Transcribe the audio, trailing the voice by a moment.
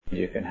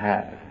you can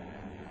have.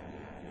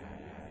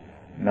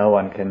 No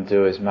one can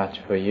do as much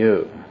for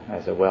you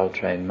as a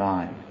well-trained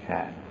mind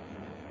can.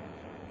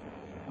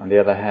 On the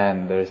other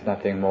hand, there is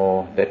nothing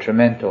more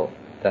detrimental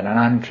than an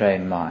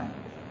untrained mind.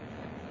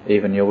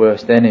 Even your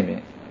worst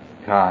enemy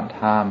can't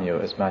harm you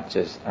as much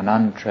as an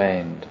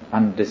untrained,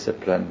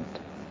 undisciplined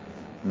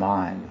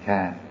mind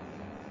can.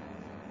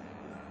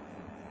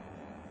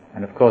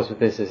 And of course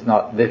this is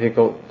not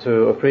difficult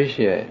to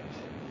appreciate.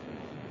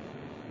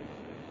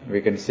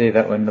 We can see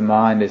that when the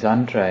mind is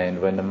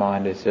untrained, when the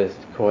mind is just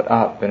caught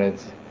up in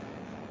its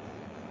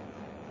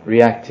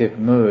reactive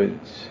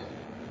moods,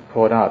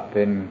 caught up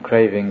in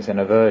cravings and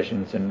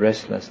aversions and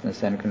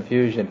restlessness and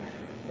confusion,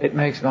 it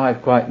makes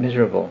life quite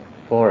miserable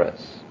for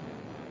us.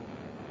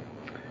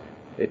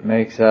 It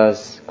makes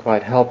us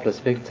quite helpless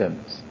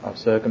victims of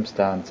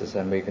circumstances,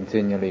 and we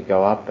continually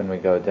go up and we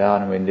go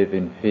down, and we live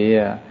in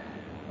fear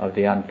of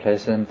the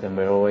unpleasant, and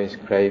we're always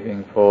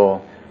craving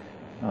for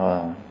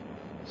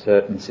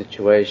certain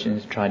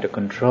situations, trying to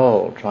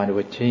control, trying to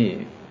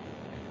achieve.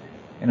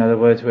 In other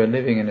words, we're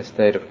living in a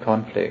state of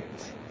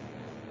conflict,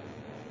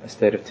 a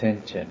state of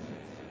tension.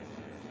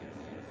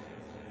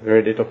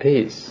 Very little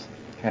peace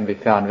can be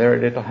found, very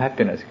little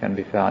happiness can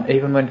be found,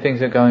 even when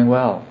things are going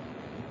well.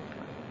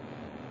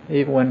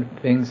 Even when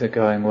things are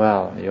going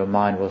well, your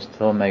mind will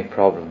still make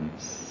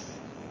problems.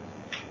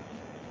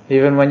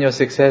 Even when you're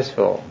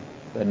successful,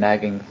 the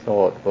nagging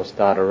thought will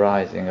start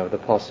arising of the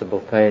possible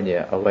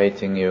failure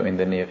awaiting you in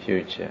the near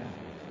future.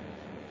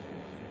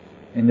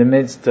 In the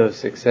midst of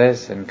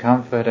success and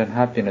comfort and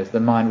happiness,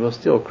 the mind will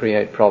still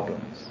create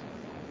problems.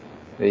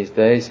 These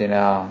days, in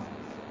our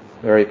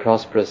very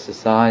prosperous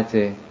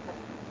society,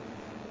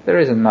 there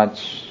isn't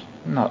much,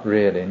 not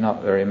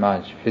very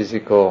much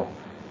physical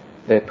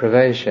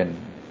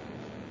deprivation.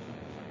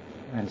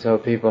 And so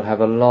people have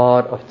a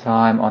lot of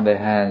time on their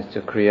hands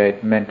to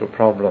create mental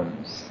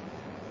problems.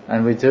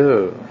 And we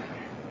do.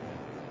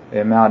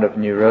 The amount of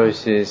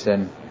neuroses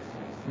and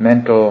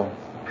mental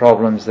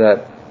problems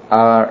that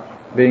are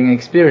being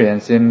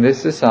experienced in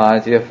this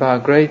society are far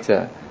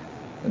greater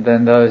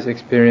than those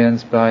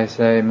experienced by,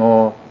 say,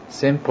 more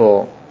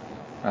simple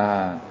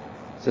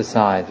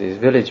societies,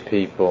 village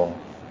people,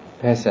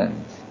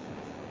 peasants.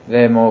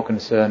 They're more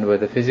concerned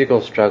with the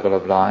physical struggle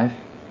of life,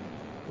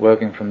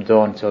 working from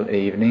dawn till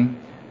evening,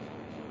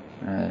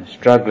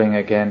 struggling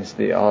against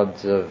the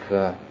odds of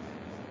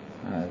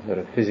sort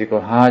of physical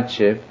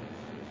hardship.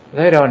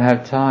 They don't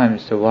have time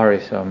to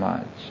worry so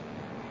much.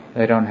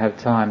 They don't have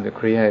time to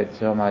create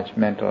so much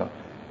mental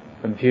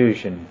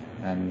confusion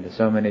and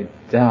so many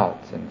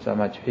doubts and so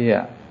much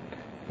fear.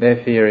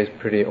 Their fear is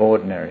pretty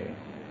ordinary.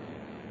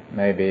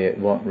 Maybe it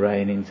won't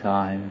rain in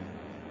time.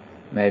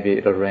 Maybe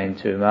it'll rain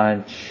too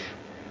much.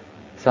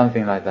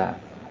 Something like that.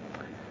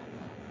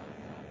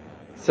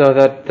 So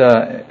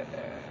that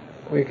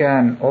we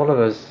can, all of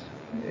us,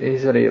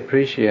 easily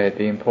appreciate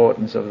the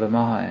importance of the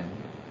mind,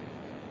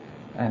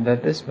 and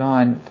that this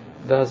mind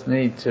does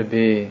need to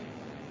be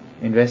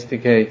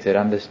investigated,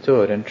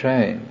 understood and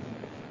trained.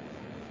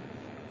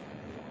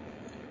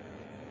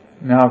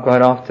 Now,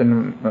 quite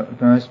often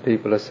most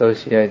people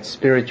associate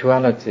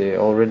spirituality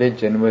or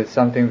religion with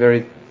something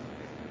very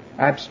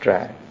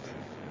abstract,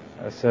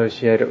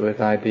 associate it with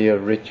idea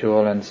of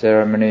ritual and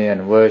ceremony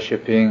and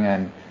worshipping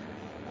and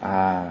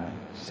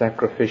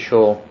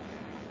sacrificial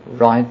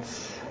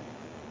rites,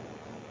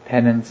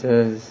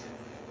 penances,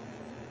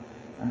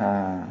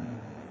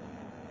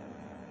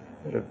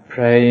 sort of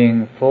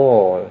praying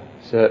for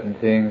certain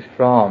things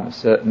from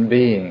certain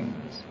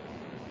beings,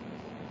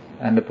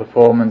 and the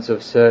performance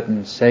of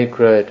certain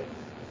sacred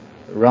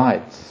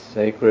rites,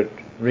 sacred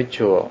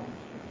ritual.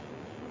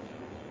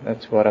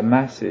 That's what a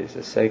Mass is,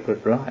 a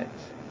sacred rite.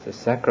 It's a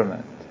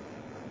sacrament.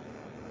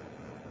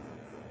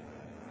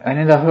 And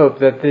in the hope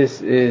that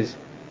this is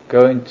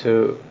going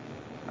to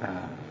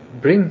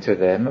bring to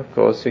them, of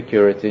course,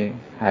 security,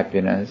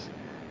 happiness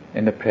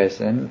in the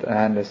present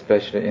and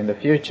especially in the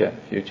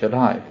future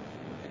life.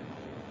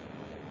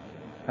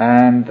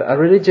 And a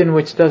religion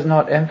which does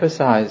not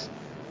emphasize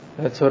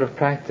that sort of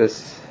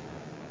practice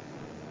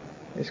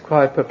is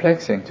quite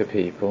perplexing to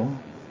people.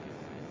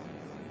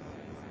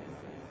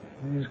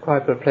 It's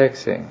quite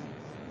perplexing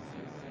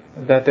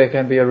that there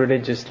can be a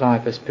religious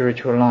life, a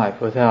spiritual life,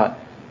 without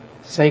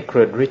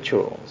sacred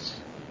rituals,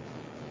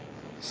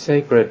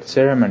 sacred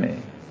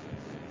ceremony,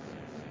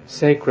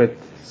 sacred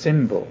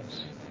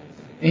symbols,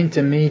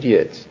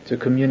 intermediate to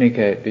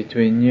communicate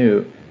between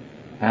you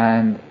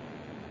and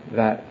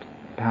that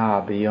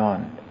power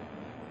beyond,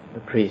 the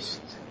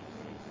priest.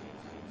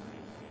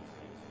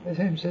 It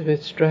seems a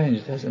bit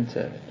strange, doesn't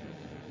it?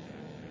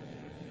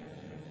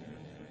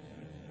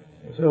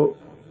 So,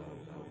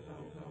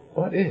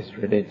 what is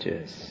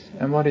religious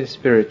and what is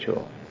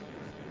spiritual?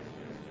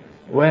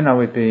 When are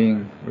we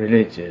being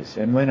religious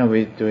and when are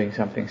we doing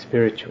something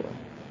spiritual?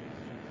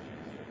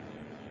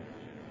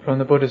 From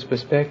the Buddha's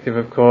perspective,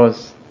 of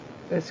course,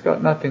 it's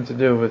got nothing to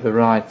do with the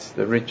rites,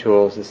 the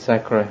rituals, the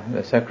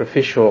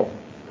sacrificial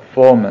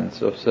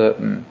performance of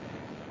certain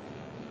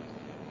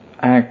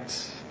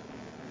acts.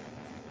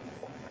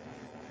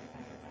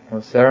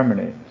 or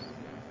ceremonies.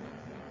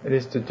 It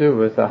is to do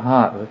with the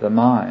heart, with the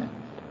mind.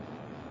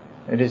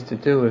 It is to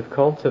do with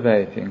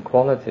cultivating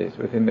qualities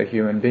within the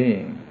human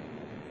being,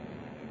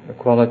 the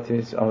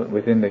qualities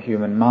within the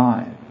human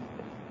mind.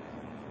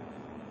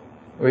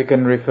 We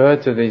can refer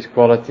to these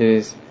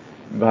qualities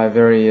by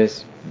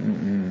various,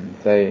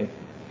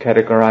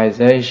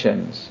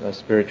 categorizations of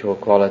spiritual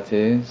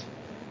qualities.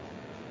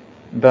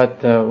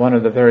 But one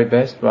of the very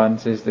best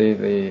ones is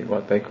the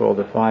what they call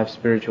the 5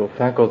 spiritual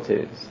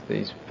faculties.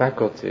 These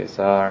faculties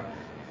are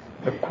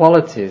the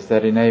qualities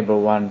that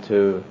enable one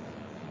to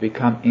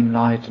become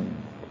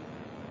enlightened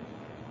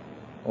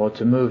or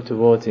to move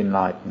towards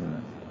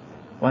enlightenment.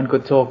 One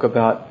could talk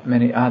about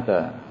many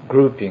other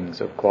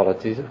groupings of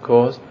qualities, of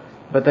course,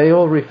 but they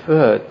all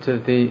refer to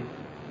the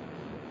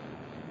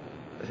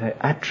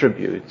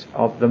attributes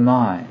of the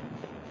mind,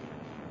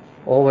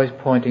 always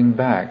pointing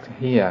back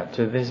here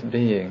to this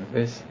being,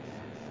 this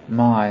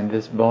mind,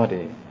 this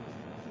body,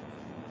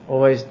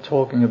 always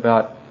talking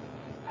about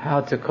how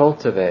to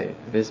cultivate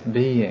this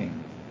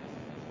being,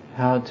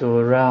 how to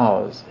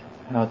arouse,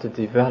 how to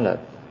develop,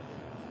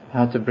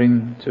 how to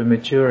bring to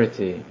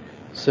maturity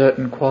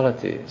certain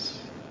qualities,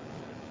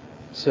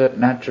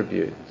 certain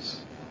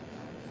attributes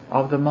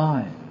of the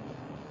mind.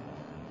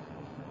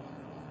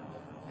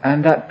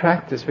 And that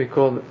practice we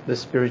call the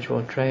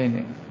spiritual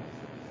training,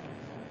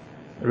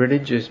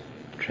 religious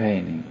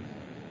training.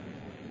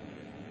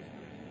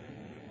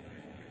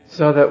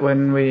 So that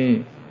when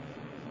we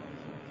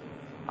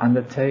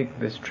undertake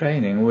this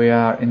training, we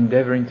are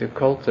endeavoring to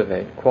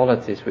cultivate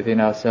qualities within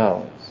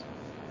ourselves.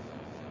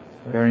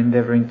 We are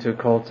endeavoring to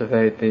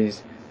cultivate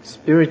these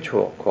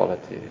spiritual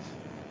qualities.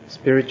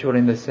 Spiritual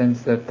in the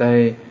sense that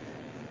they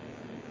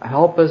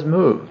help us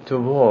move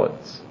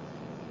towards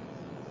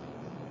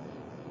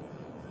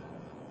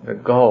the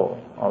goal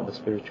of the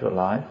spiritual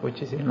life,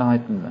 which is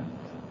enlightenment.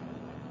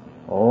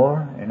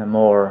 Or, in a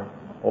more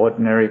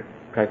ordinary,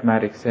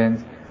 pragmatic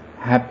sense,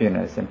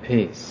 happiness and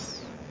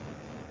peace.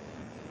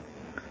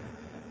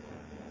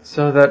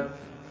 So that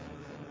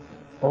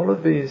all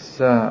of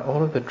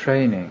the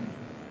training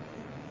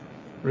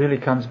really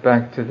comes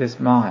back to this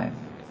mind.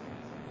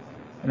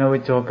 We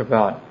talk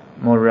about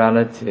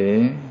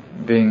morality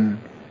being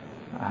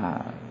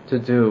to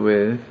do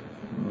with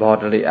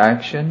bodily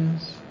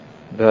actions,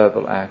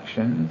 verbal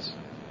actions.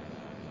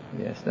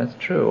 Yes, that's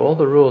true. All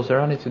the rules are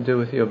only to do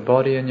with your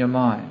body and your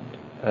mind.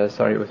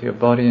 With your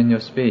body and your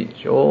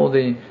speech. All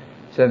the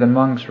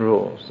monk's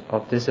rules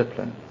of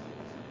discipline.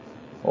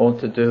 All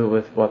to do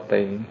with what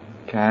they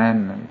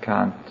can and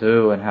can't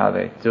do, and how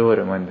they do it,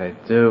 and when they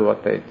do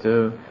what they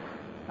do,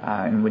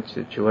 in which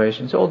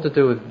situations. All to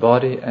do with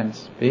body and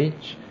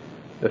speech.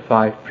 The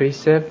 5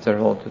 precepts are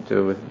all to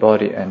do with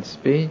body and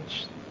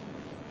speech.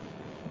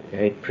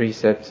 The 8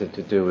 precepts are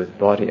to do with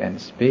body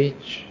and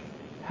speech.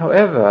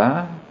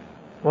 However,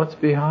 what's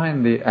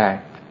behind the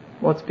act?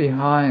 What's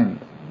behind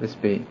the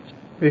speech?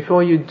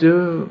 Before you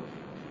do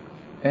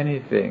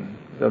anything,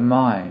 the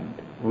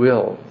mind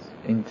wills,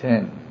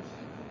 intends.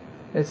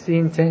 It's the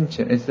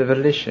intention, it's the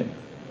volition.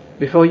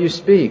 Before you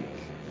speak,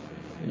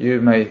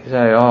 you may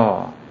say,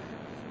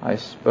 I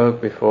spoke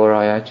before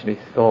I actually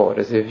thought,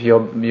 as if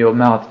your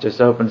mouth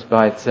just opens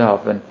by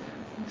itself and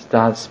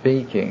starts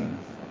speaking.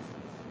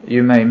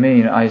 You may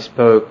mean, I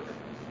spoke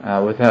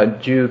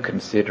without due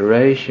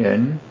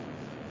consideration,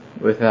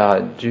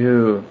 without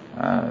due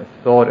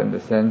thought in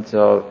the sense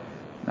of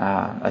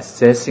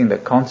assessing the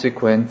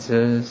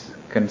consequences,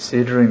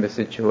 considering the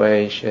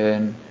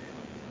situation,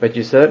 but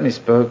you certainly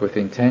spoke with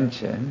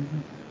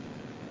intention.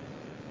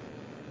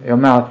 Your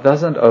mouth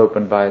doesn't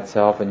open by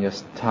itself and your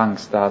tongue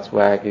starts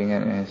wagging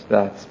and you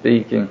start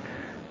speaking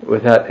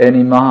without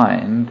any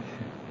mind.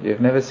 You've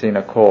never seen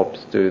a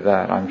corpse do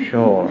that, I'm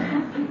sure.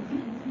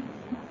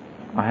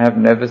 I have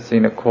never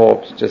seen a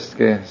corpse just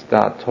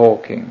start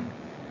talking.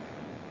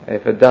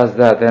 If it does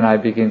that, then I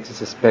begin to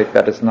suspect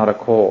that it's not a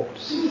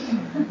corpse.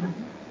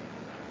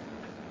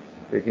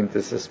 Begin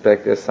to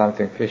suspect there's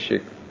something fishy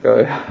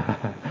going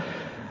on.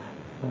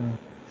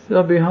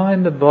 So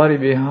behind the body,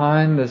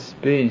 behind the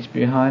speech,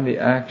 behind the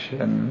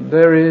action,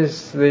 there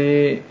is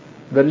the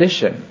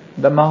volition,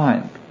 the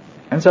mind.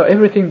 And so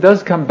everything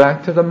does come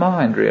back to the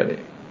mind, really.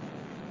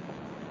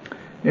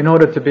 In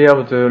order to be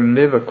able to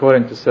live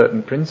according to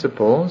certain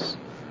principles,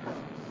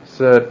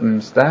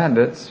 certain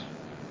standards,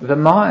 the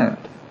mind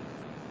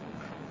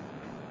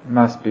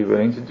must be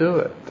willing to do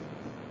it.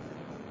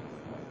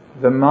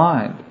 The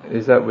mind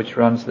is that which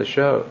runs the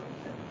show.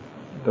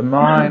 The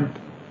mind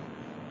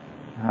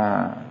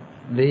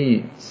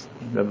leads,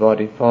 the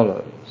body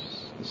follows,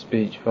 the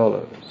speech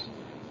follows.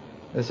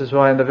 This is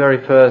why in the very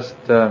first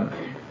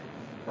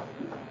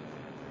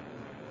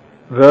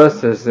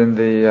verses in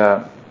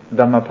the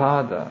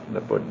Dhammapada,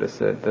 the Buddha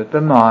said that the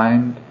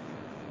mind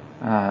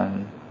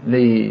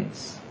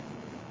leads.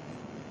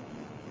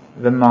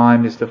 The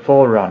mind is the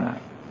forerunner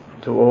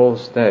to all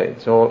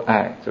states, all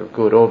acts of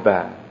good or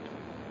bad.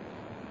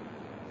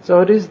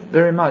 So it is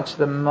very much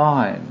the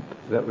mind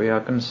that we are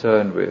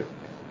concerned with.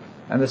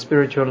 And the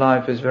spiritual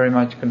life is very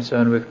much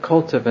concerned with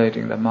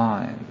cultivating the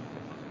mind.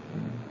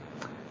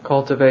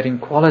 cultivating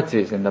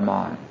qualities in the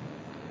mind.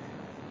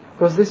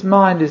 Because this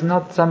mind is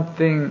not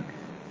something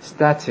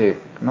static,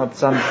 not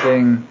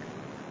something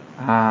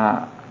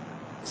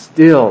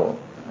still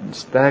and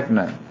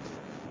stagnant.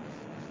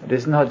 It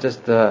is not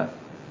just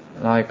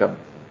like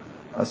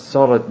a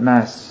solid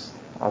mass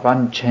of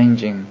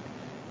unchanging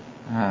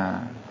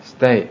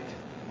state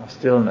of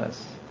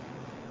stillness.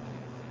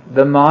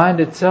 The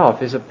mind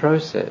itself is a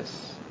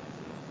process,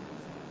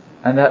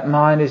 and that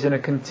mind is in a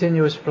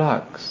continuous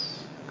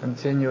flux,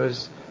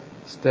 continuous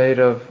state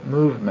of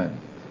movement.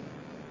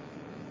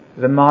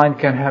 The mind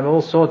can have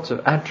all sorts of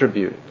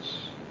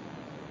attributes.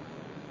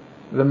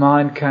 The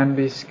mind can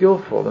be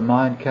skillful, the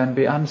mind can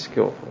be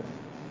unskillful.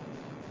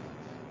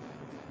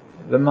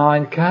 The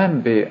mind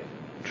can be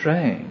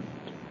trained.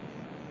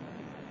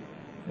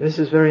 This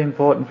is very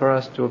important for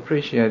us to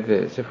appreciate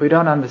this. If we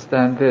don't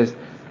understand this,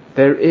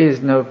 there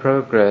is no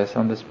progress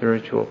on the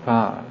spiritual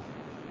path.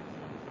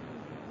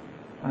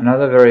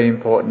 Another very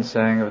important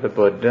saying of the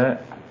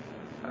Buddha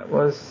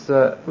was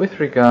with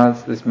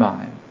regards to this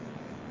mind.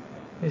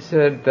 He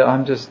said,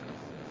 I'm just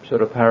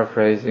sort of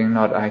paraphrasing,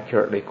 not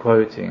accurately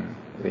quoting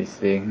these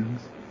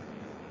things,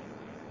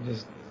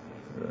 just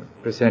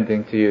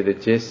presenting to you the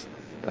gist,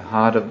 the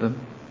heart of them.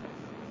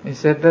 He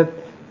said that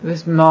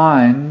this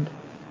mind,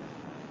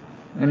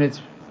 in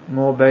its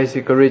more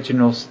basic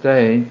original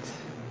state,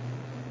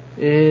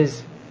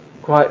 is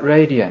quite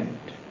radiant,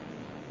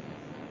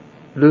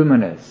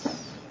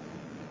 luminous,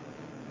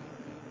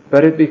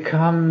 but it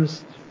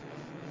becomes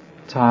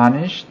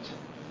tarnished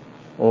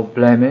or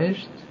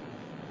blemished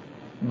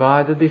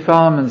by the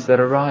defilements that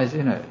arise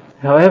in it.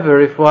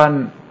 However, if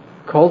one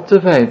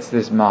cultivates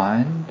this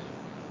mind,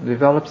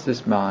 develops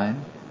this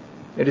mind,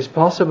 it is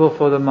possible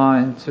for the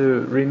mind to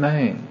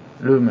remain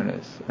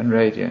luminous and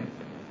radiant,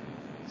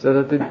 so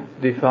that the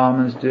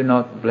defilements do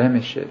not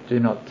blemish it, do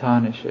not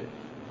tarnish it.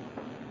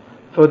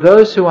 For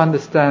those who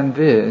understand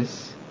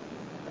this,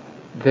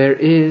 there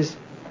is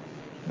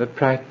the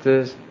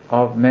practice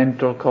of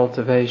mental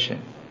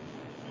cultivation.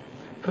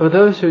 For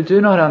those who do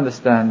not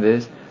understand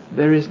this,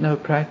 there is no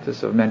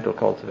practice of mental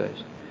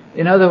cultivation.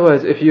 In other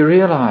words, if you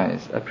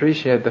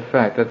appreciate the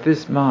fact that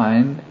this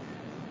mind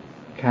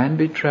can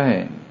be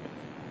trained,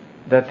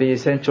 that the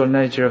essential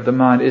nature of the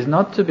mind is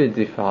not to be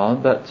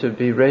defiled, but to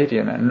be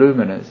radiant and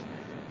luminous,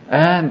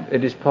 and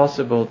it is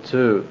possible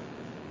to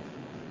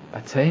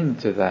attain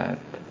to that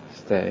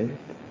state,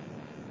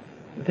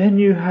 then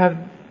you have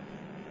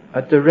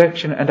a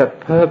direction and a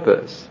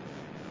purpose.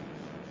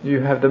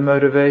 You have the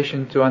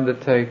motivation to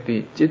undertake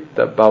the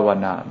citta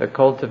bhavana, the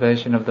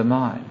cultivation of the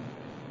mind.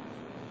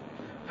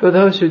 For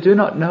those who do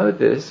not know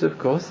this, of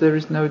course, there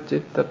is no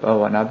citta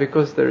bhavana,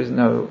 because there is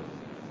no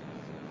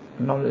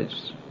knowledge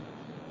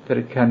that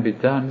it can be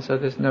done, so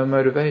there's no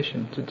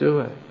motivation to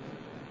do it.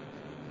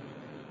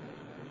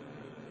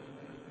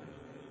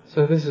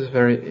 So this is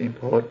very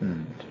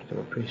important to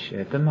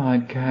appreciate. The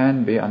mind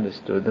can be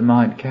understood, the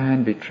mind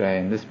can be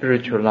trained. The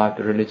spiritual life,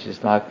 the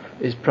religious life,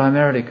 is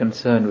primarily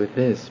concerned with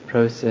this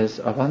process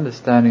of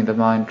understanding the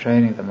mind,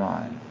 training the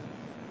mind.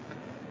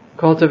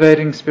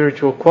 Cultivating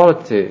spiritual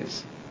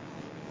qualities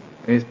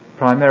is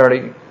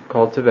primarily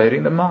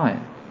cultivating the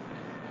mind.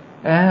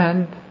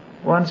 And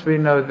once we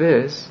know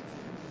this,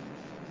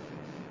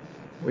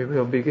 we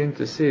will begin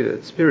to see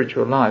that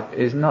spiritual life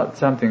is not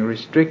something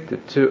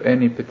restricted to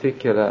any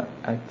particular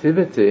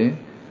activity,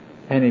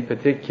 any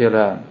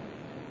particular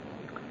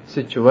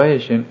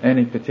situation,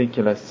 any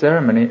particular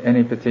ceremony,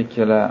 any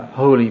particular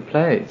holy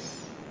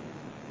place.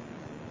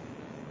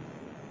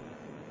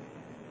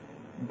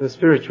 The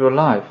spiritual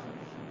life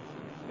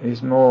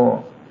is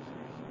more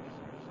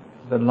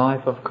the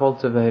life of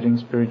cultivating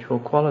spiritual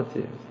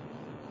qualities,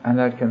 and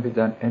that can be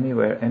done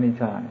anywhere,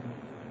 anytime.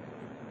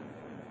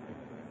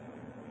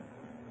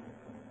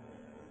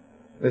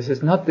 This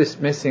is not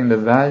dismissing the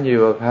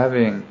value of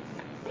having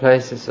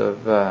places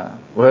of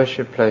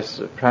worship, places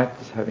of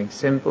practice, having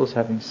symbols,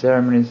 having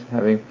ceremonies,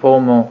 having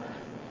formal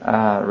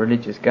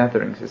religious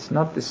gatherings. It's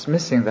not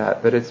dismissing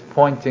that, but it's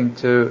pointing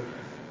to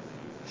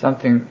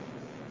something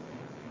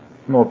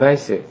more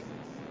basic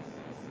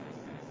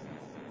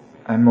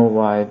and more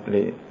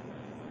widely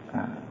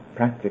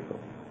practical,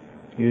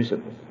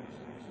 usable.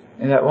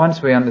 And that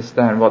once we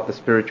understand what the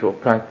spiritual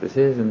practice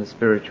is and the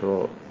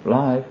spiritual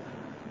life,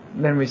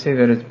 then we see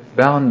that it's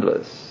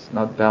boundless,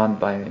 not bound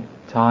by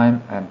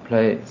time and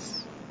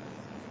place.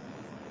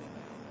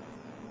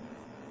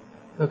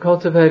 So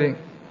cultivating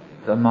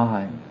the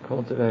mind,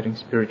 cultivating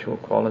spiritual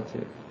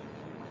qualities.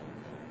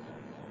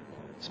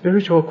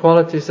 Spiritual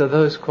qualities are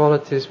those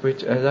qualities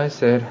which, as I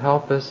said,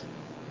 help us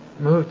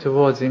move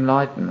towards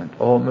enlightenment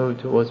or move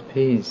towards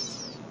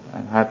peace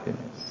and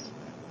happiness.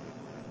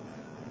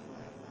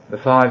 The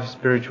 5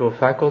 spiritual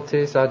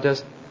faculties are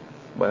just,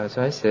 well, as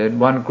I said,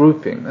 one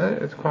grouping.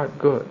 It's quite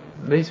good.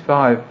 These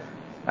 5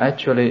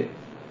 actually,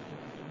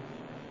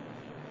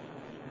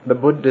 the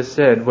Buddha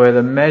said, were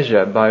the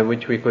measure by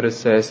which we could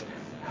assess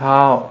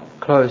how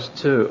close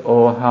to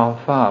or how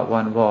far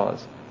one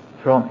was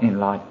from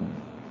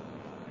enlightenment.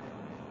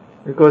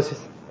 Because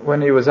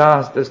when he was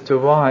asked as to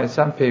why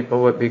some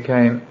people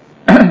became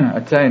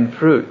attain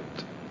fruit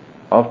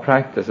of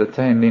practice,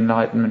 attain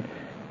enlightenment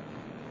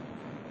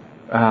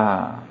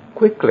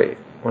quickly,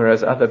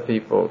 whereas other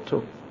people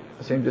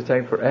seemed to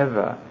take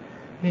forever.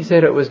 He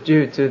said it was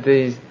due to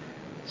these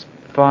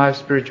 5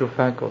 spiritual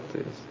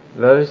faculties.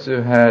 Those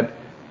who had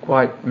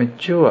quite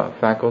mature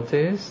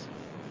faculties,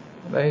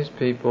 those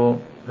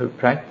people who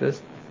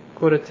practiced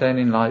could attain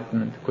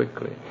enlightenment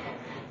quickly.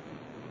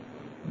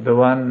 The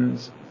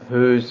ones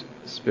whose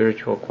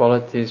spiritual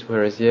qualities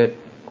were as yet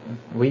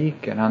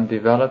weak and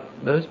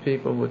undeveloped, those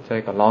people would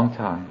take a long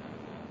time.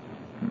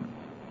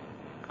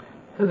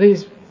 So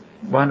these,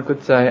 one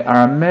could say,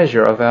 are a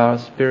measure of our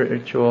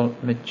spiritual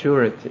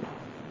maturity.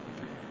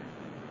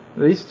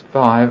 These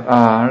 5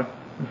 are,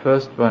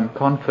 first one,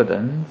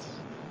 confidence.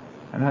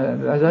 And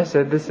as I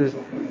said, this is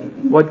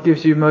what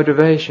gives you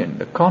motivation,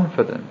 the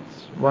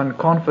confidence. One,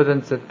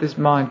 confidence that this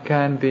mind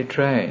can be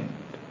trained.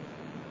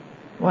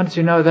 Once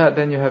you know that,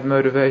 then you have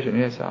motivation.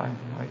 Yes, I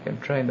can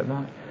train the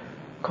mind.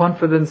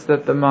 Confidence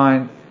that the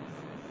mind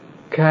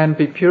can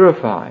be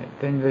purified.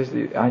 Then there's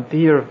the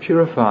idea of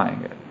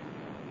purifying it.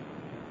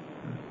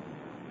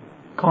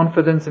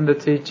 Confidence in the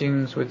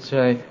teachings which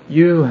say,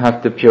 you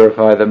have to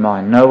purify the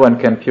mind. No one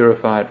can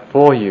purify it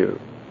for you.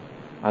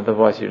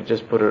 Otherwise you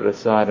just put it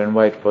aside and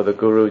wait for the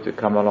guru to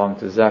come along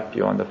to zap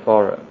you on the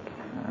forehead.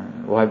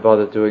 Why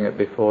bother doing it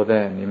before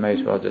then? You may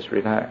as well just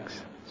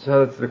relax.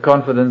 So it's the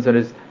confidence that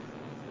is,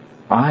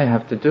 I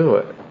have to do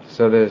it.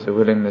 So there's a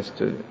willingness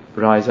to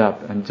rise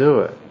up and do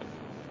it.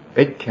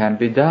 It can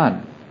be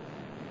done.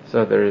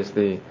 So there is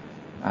the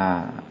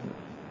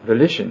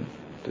volition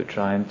to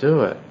try and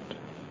do it.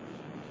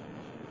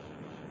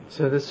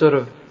 So this sort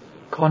of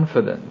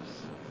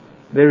confidence.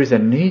 There is a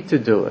need to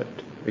do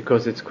it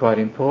because it's quite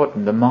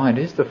important. The mind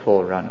is the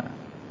forerunner.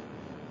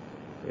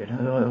 You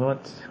know,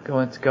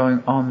 what's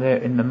going on there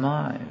in the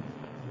mind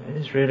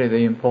is really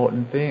the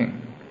important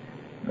thing.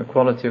 The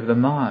quality of the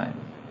mind.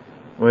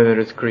 Whether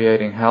it's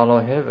creating hell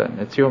or heaven,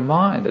 it's your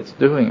mind that's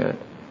doing it.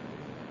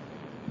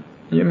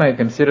 You may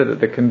consider that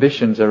the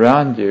conditions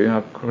around you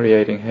are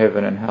creating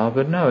heaven and hell,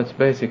 but no, it's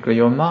basically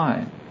your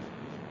mind.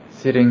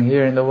 Sitting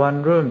here in the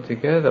one room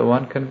together,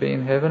 one can be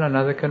in heaven,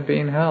 another can be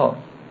in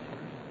hell.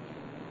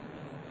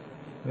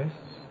 Yes,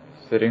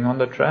 sitting on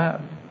the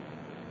tram,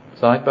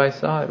 side by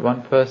side,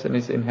 one person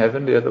is in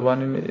heaven, the other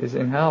one is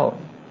in hell.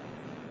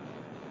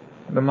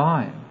 The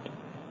mind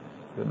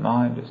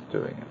is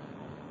doing it.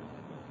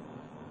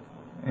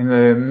 In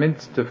the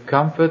midst of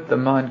comfort, the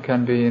mind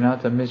can be in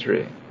utter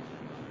misery.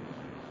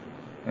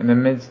 In the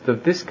midst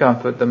of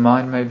discomfort, the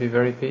mind may be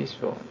very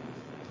peaceful,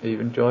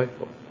 even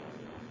joyful.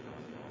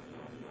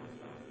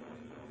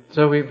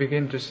 So we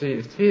begin to see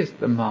it is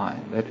the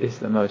mind that is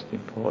the most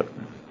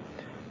important.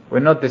 We're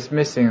not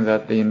dismissing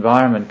that the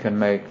environment can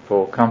make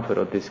for comfort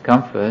or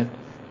discomfort,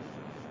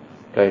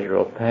 pleasure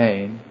or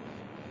pain,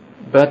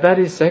 but that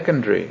is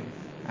secondary.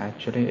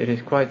 Actually, it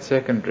is quite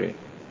secondary.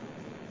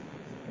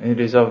 It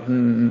is of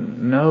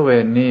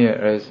nowhere near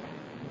as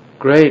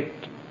great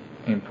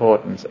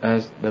importance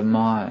as the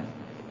mind.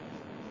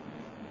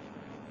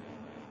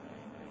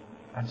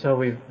 And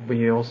so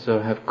we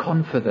also have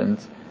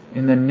confidence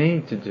in the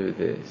need to do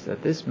this.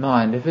 That this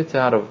mind, if it's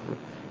out of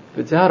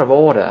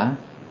order,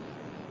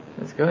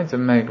 it's going to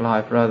make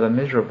life rather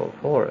miserable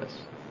for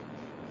us.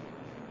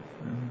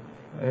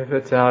 If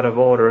it's out of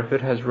order, if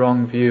it has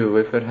wrong view,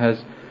 if it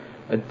has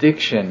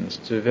addictions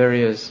to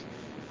various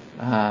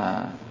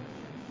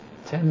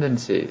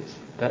tendencies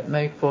that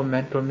make for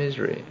mental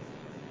misery,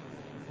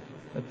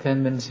 the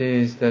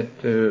tendencies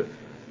that to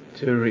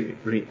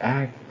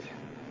react,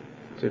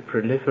 to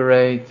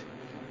proliferate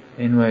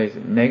in ways,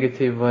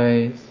 negative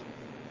ways,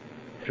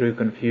 through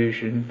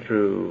confusion,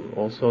 through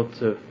all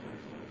sorts of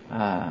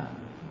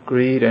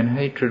greed and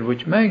hatred,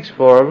 which makes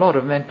for a lot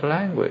of mental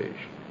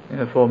anguish in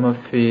the form of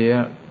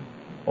fear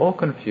or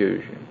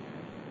confusion,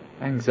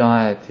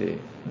 anxiety,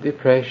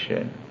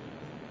 depression.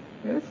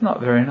 It's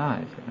not very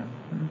nice,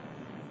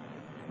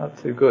 Not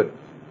too good.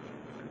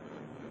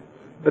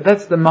 But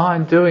that's the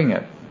mind doing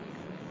it.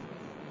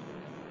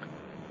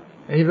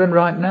 Even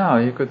right now,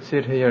 you could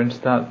sit here and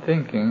start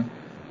thinking,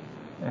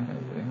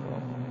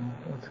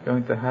 what's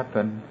going to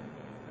happen?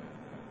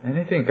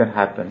 Anything can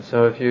happen.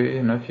 So if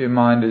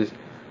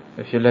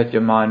if you let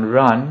your mind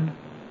run,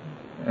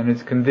 and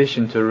it's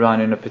conditioned to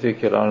run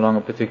along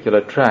a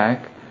particular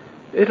track,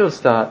 it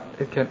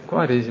can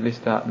quite easily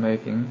start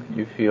making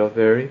you feel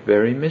very,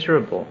 very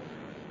miserable.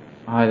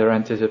 Either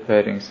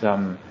anticipating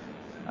some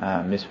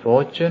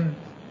misfortune,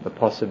 the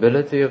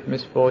possibility of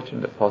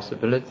misfortune, the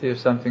possibility of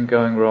something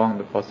going wrong,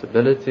 the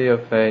possibility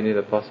of failure,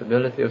 the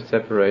possibility of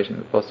separation,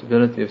 the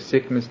possibility of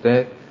sickness,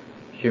 death,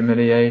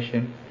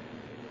 humiliation,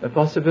 the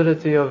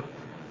possibility of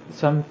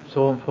some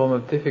form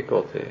of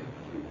difficulty.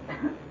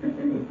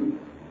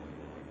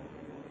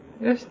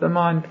 Yes, the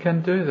mind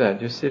can do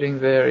that. You're sitting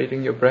there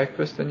eating your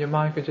breakfast and your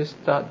mind can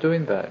just start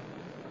doing that.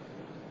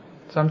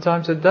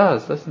 Sometimes it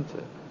does, doesn't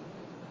it?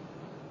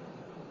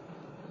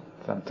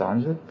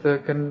 Sometimes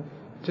it can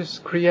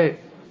just create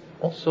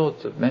all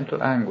sorts of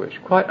mental anguish,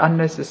 quite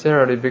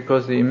unnecessarily,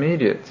 because the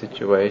immediate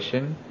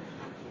situation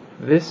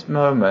this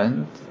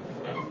moment,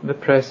 the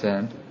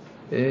present,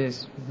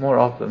 is more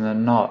often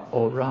than not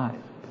all right.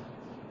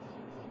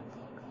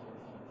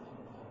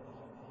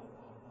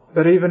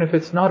 But even if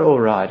it's not all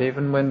right,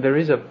 even when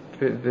there's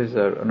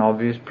an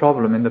obvious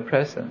problem in the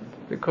present,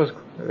 because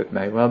it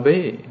may well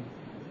be,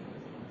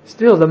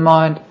 still the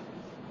mind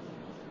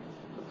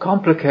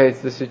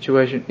complicates the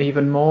situation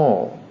even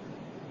more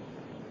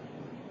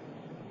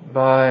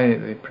by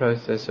the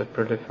process of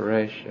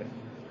proliferation,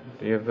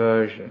 the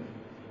aversion,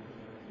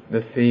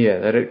 the fear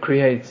that it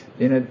creates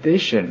in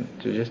addition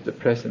to just the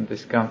present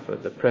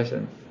discomfort, the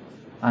present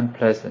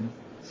unpleasant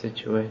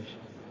situation.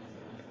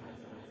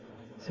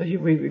 So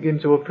we begin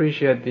to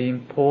appreciate the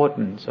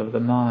importance of the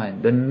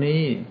mind, the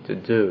need to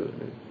do,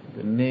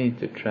 the need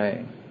to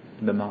train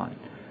the mind.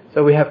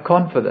 So we have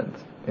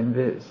confidence in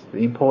this,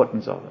 the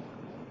importance of it.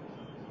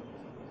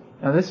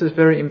 Now this is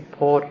very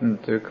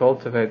important to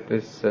cultivate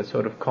this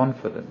sort of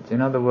confidence.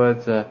 In other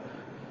words, a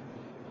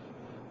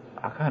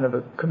kind of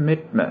a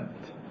commitment,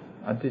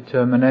 a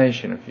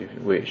determination, if you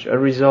wish, a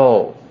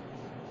resolve,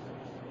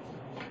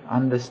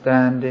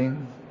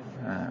 understanding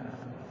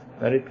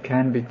that it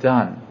can be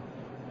done,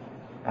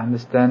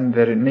 understand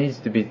that it needs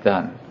to be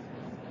done.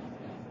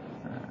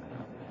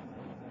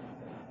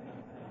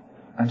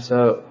 And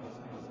so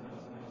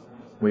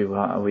we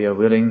are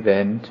willing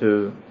then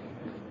to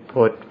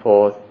put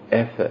forth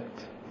effort,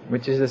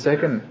 which is the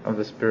second of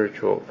the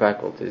spiritual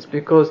faculties,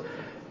 because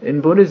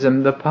in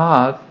Buddhism the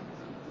path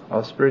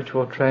of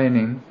spiritual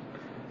training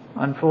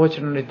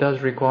unfortunately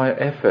does require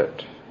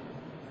effort.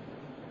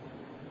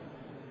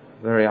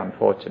 Very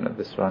unfortunate,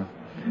 this one.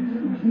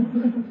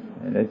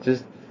 And it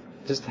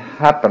just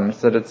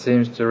happens that it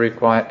seems to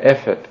require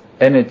effort,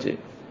 energy.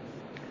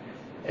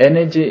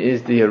 Energy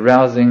is the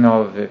arousing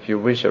of, if you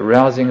wish,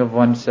 arousing of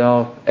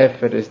oneself.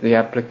 Effort is the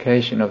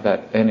application of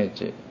that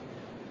energy.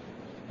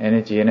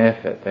 Energy and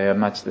effort, they are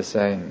much the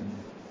same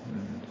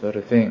sort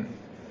of thing.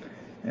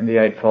 In the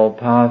Eightfold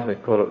Path we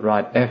call it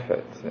right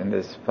effort. In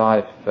there's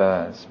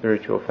 5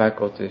 spiritual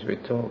faculties we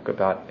talk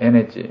about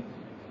energy.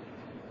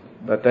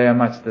 But they are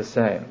much the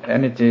same.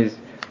 Energy is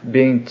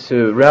being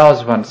to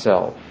rouse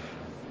oneself.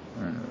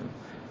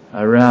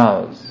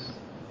 Arouse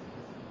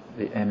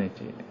the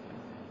energy.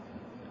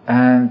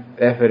 And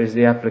effort is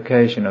the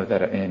application of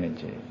that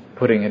energy.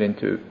 Putting it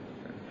into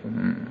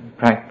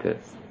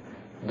practice.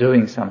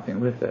 Doing something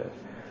with it.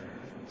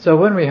 So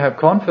when we have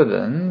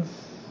confidence,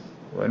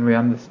 when we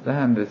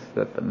understand this,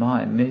 that the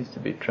mind needs to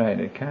be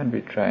trained, it can be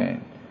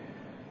trained,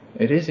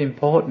 it is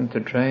important to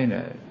train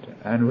it,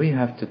 and we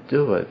have to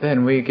do it,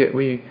 then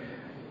we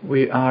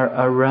are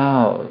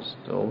aroused,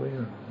 or we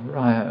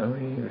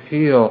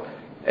feel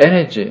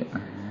energy.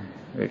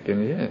 We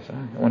can, yes,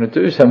 I want to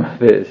do some of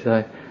this.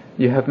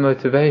 You have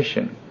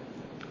motivation.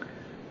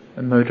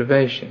 The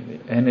motivation,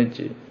 the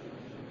energy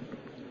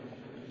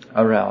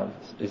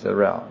is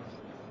aroused.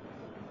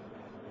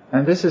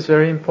 And this is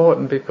very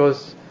important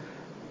because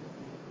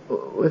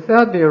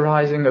without the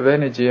arising of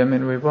energy,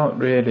 we won't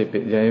really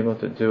be able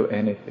to do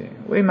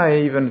anything. We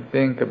may even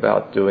think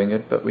about doing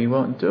it, but we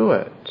won't do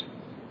it.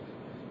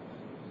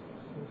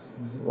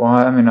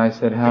 Why? I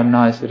said how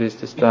nice it is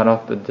to start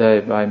off the day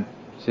by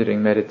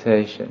sitting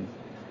meditation.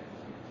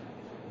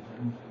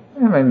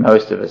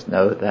 Most of us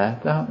know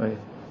that, don't we?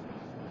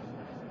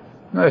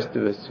 Most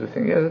of us will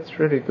think, yeah, that's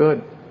really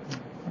good.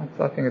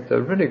 I think it's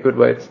a really good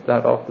way to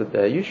start off the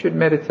day. You should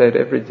meditate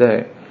every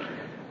day.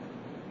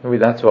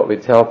 That's what we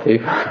tell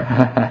people.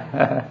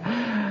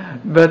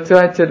 But to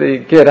actually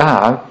get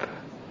up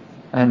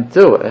and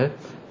do it,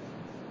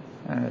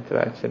 to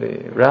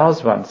actually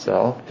rouse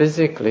oneself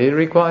physically,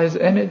 requires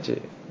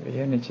energy. The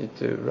energy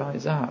to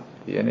rise up,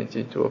 the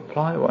energy to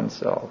apply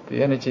oneself,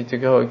 the energy to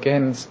go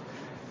against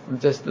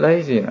just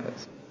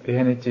laziness, the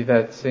energy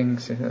that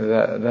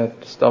that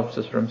stops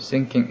us from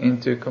sinking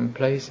into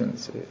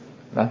complacency,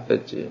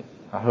 lethargy,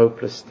 a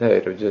hopeless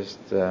state of just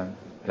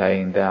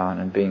laying down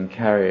and being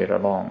carried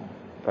along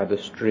by the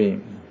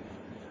stream.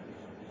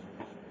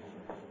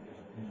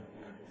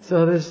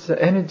 So this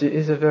energy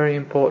is a very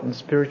important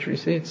spiritual,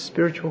 it's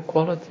spiritual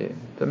quality.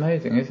 It's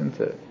amazing, isn't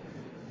it?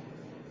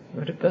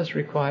 But it does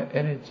require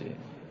energy.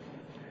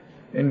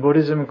 In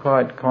Buddhism,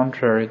 quite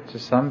contrary to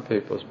some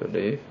people's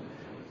belief,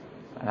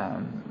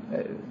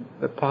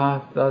 the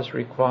path does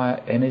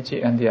require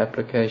energy and the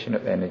application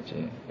of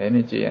energy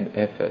and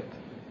effort.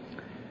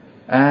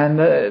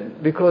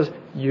 And because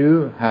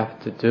you have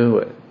to do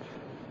it.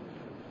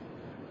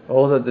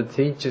 All that the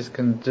teachers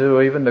can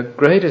do, even the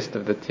greatest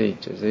of the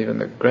teachers, even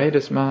the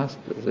greatest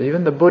masters,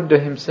 even the Buddha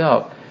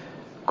himself,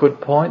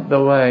 could point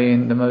the way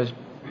in the most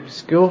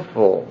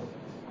skillful,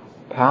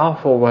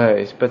 powerful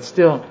ways, but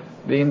still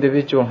the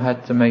individual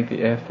had to make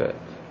the effort,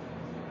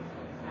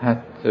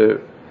 had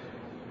to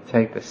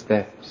take the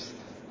steps.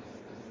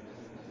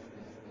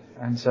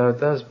 And so it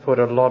does put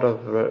a lot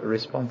of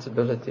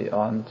responsibility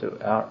onto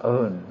our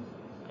own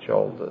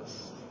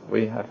shoulders.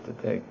 We have to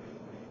take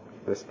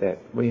the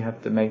step. We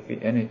have to make the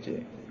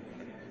energy.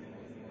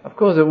 Of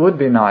course, it would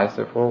be nice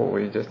if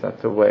we just had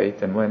to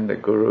wait, and when the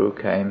Guru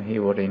came, he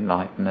would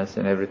enlighten us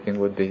and everything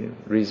would be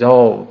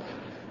resolved.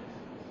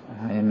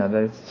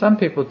 Some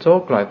people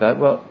talk like that.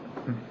 Well,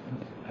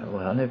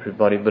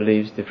 everybody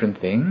believes different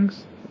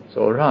things. It's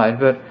all right,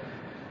 but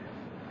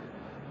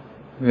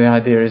the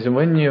idea is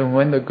when the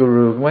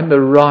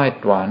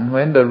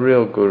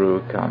real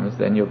guru comes,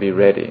 then you'll be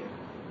ready.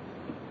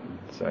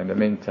 So in the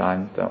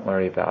meantime, don't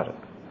worry about it.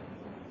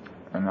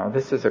 And now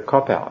this is a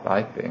cop-out,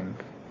 I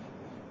think.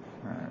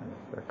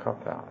 It's a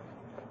cop-out.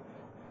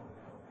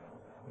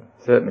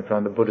 Certainly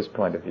from the Buddhist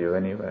point of view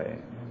anyway.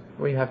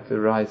 We have to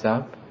rise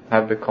up,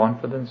 have the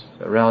confidence,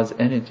 arouse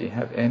energy,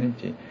 have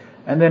energy,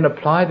 and then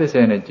apply this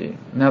energy.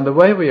 Now the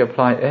way we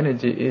apply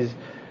energy is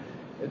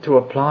to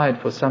apply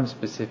it for some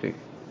specific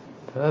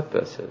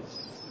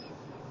purposes,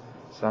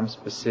 some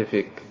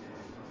specific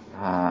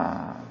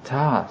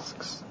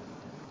tasks.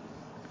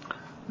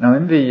 Now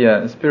in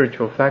the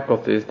spiritual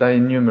faculties they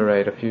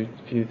enumerate a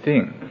few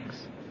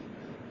things,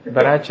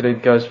 but actually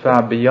it goes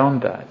far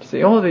beyond that.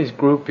 See, all these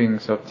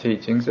groupings of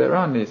teachings, they're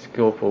only a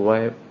skillful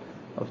way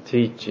of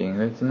teaching.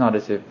 It's not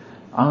as if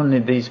only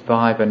these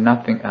 5 and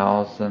nothing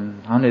else,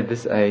 and only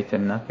this 8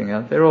 and nothing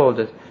else. They're all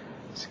just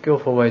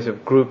skillful ways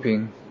of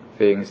grouping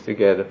things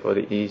together for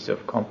the ease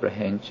of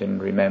comprehension,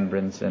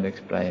 remembrance and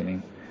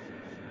explaining.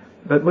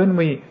 But when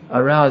we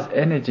arouse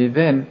energy,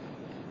 then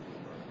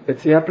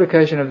it's the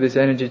application of this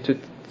energy to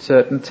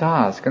certain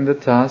task, and the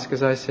task,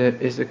 as I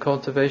said, is the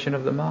cultivation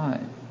of the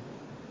mind,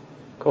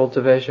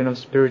 cultivation of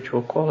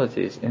spiritual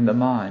qualities in the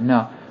mind.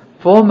 Now,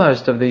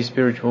 foremost of these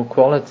spiritual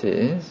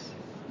qualities,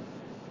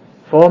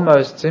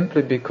 foremost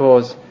simply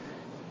because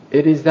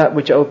it is that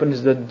which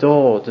opens the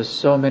door to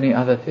so many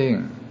other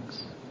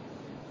things.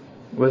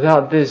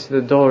 Without this,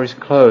 the door is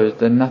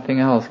closed and nothing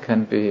else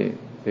can be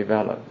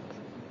developed.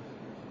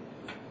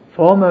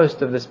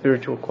 Foremost of the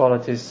spiritual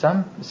qualities,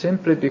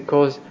 simply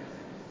because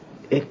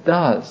it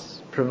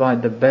does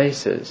provide the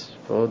basis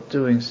for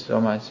doing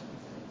so much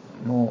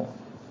more,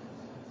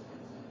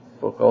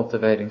 for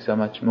cultivating so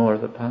much more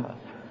of the path.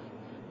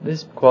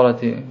 This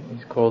quality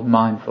is called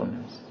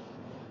mindfulness,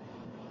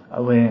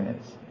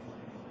 awareness,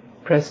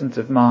 presence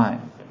of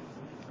mind,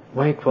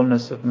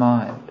 wakefulness of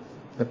mind,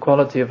 the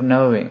quality of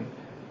knowing,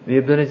 the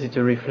ability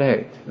to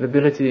reflect, the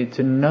ability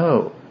to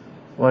know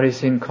what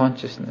is in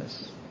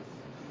consciousness,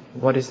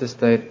 what is the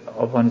state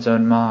of one's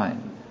own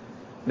mind,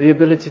 the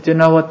ability to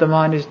know what the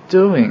mind is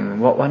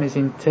doing, what one is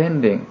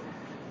intending.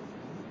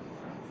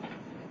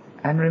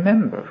 And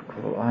remember, of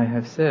course, I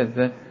have said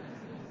that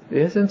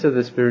the essence of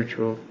the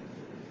spiritual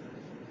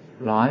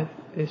life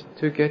is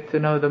to get to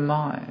know the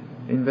mind,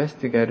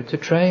 investigate it, to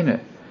train it.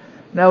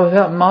 Now,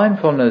 without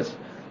mindfulness,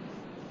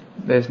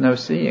 there's no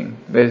seeing,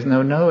 there's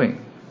no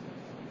knowing.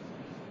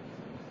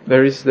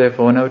 There is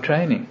therefore no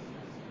training.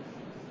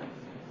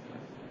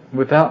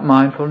 Without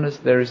mindfulness,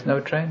 there is no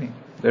training,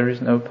 there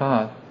is no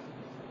path.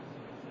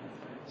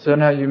 So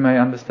now you may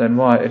understand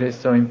why it is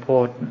so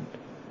important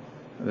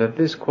that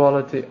this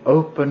quality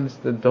opens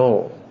the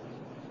door.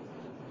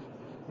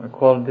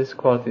 This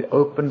quality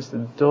opens the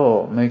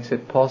door, makes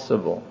it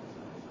possible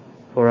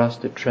for us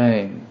to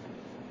train,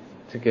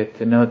 to get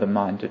to know the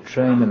mind, to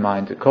train the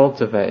mind, to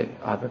cultivate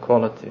other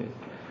qualities.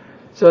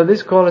 So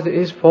this quality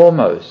is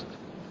foremost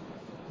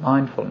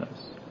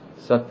mindfulness,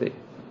 sati.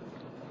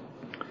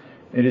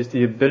 It is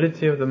the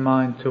ability of the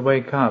mind to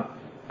wake up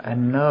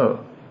and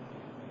know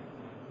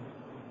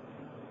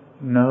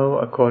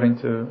according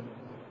to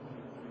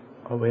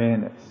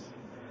awareness.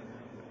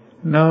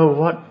 Know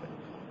what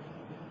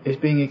is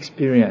being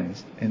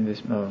experienced in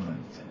this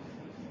moment,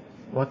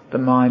 what the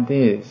mind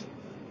is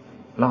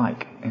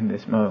like in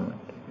this moment.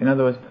 In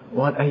other words,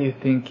 what are you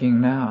thinking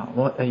now?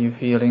 What are you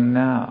feeling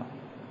now?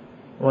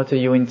 What are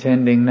you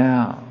intending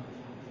now?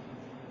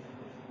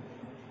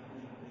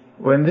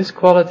 When this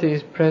quality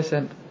is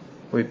present,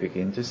 we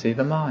begin to see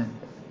the mind.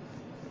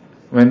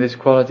 When this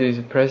quality is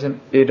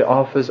present, it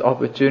offers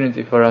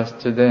opportunity for us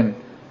to then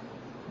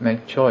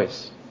make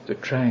choice, to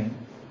train,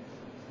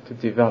 to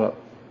develop,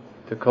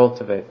 to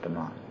cultivate the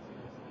mind.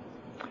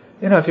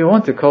 If you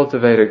want to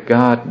cultivate a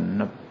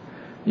garden,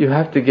 you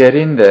have to get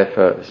in there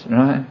first,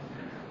 right?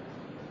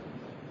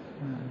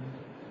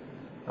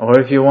 Or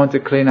if you want to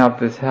clean up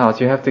this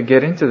house, you have to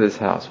get into this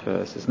house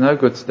first. It's no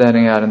good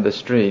standing out in the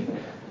street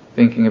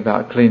thinking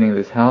about cleaning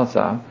this house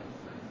up.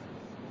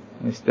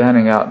 You're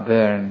standing out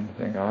there and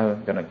think,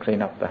 I'm going to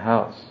clean up the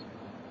house.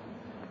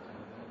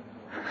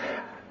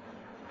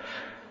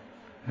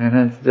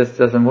 And it just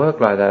doesn't work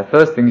like that.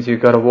 First thing is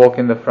you've got to walk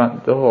in the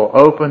front door.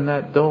 Open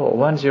that door.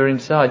 Once you're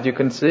inside, you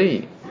can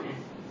see.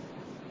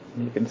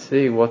 You can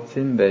see what's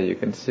in there. You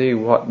can see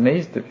what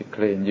needs to be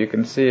cleaned. You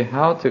can see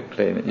how to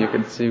clean it. You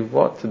can see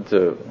what to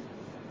do.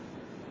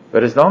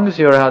 But as long as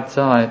you're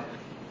outside,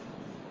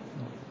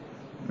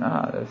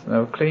 there's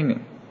no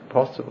cleaning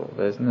possible.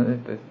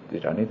 You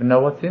don't even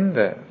know what's in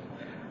there.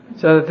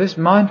 So this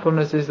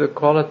mindfulness is the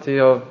quality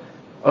of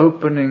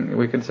opening,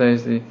 we can say,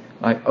 is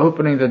like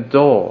opening the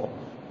door.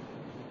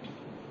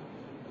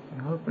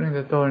 Opening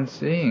the door and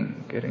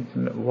seeing, getting to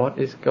know what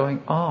is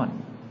going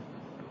on.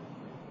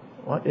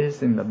 What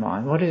is in the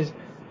mind? What is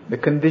the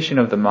condition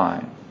of the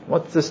mind?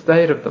 What's the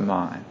state of the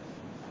mind?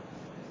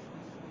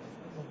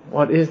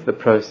 What is the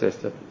process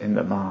in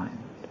the mind?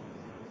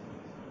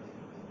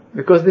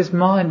 Because this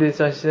mind,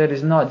 as I said,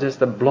 is not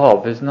just a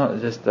blob, it's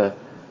not just a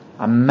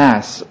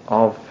mass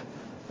of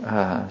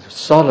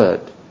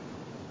solid,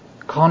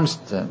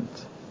 constant,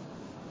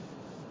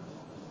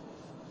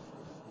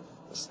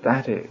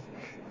 static,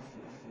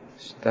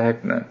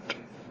 stagnant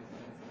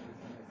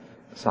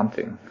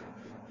something.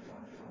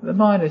 The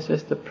mind is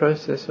just a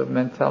process of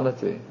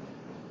mentality,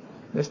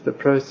 just a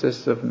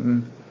process of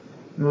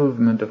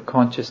movement of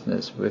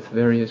consciousness with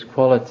various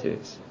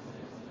qualities.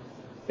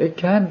 It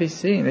can be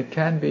seen, it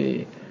can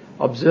be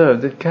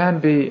observed, it can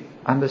be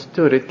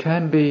understood, it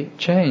can be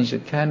changed,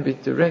 it can be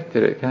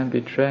directed, it can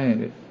be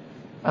trained.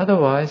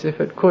 Otherwise, if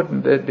it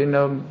couldn't, there'd be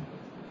no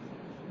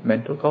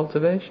mental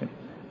cultivation.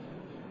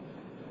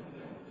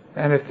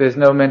 And if there's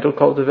no mental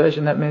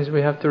cultivation, that means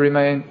we have to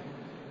remain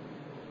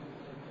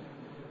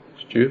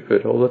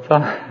stupid all the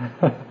time.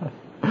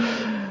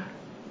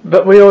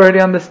 But we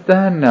already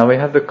understand now, we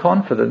have the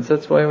confidence,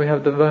 that's why we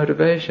have the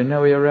motivation.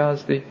 Now we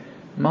arouse the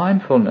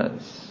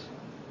mindfulness.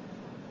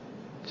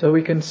 So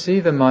we can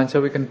see the mind,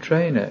 so we can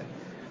train it.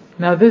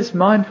 Now this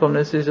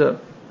mindfulness is a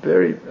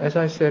very, as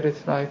I said,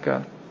 it's like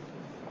a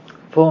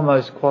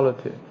foremost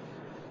quality.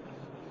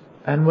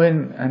 And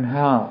when and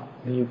how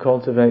do you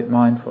cultivate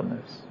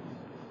mindfulness?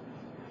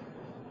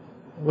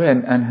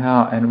 When and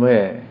how and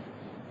where?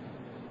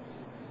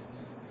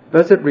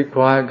 Does it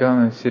require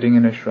going and sitting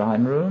in a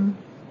shrine room?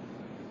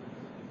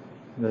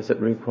 Does it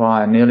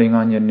require kneeling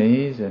on your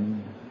knees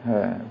and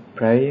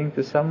praying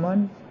to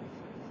someone?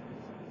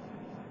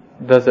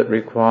 Does it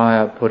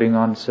require putting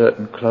on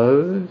certain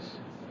clothes?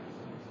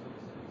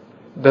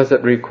 Does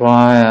it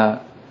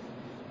require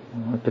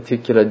a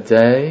particular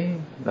day,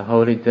 the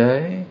holy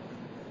day?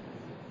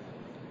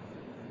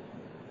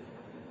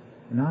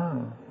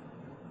 No.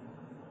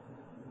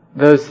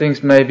 Those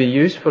things may be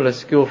useful as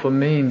skillful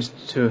means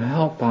to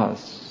help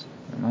us,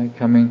 like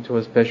coming to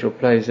a special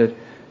place. That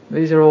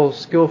these are all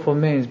skillful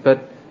means,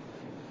 but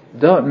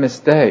don't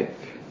mistake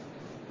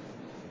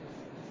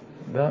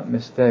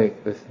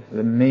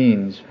the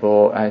means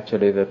for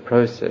actually the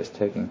process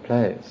taking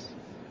place.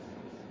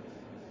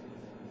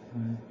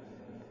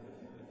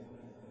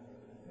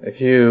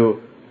 If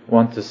you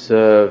want to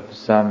serve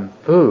some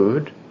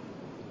food,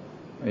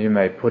 you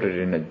may put it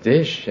in a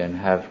dish and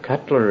have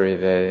cutlery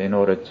there in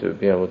order to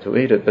be able to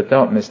eat it, but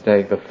don't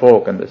mistake the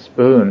fork and the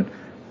spoon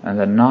and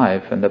the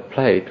knife and the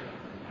plate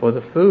for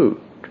the food.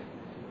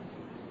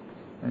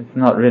 It's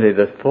not really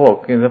the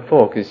fork. The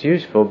fork is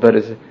useful, but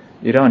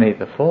you don't eat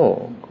the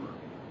fork.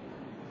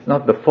 It's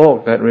not the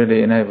fork that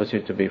really enables you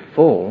to be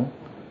full.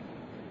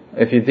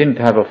 If you didn't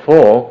have a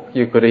fork,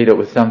 you could eat it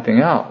with something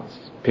else.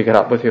 Pick it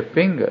up with your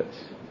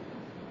fingers.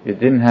 If you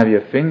didn't have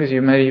your fingers,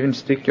 you may even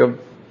stick your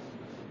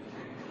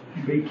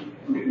beak.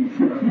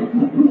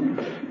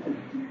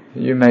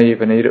 You may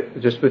even eat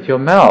it just with your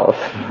mouth.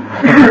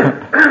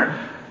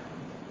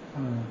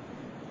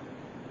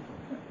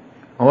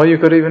 Or you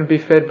could even be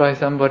fed by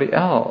somebody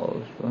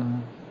else.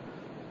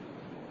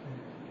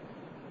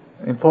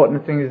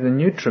 Important thing is the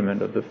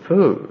nutriment of the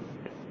food.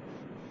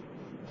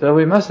 So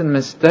we mustn't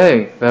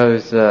mistake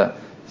those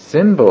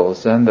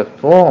symbols and the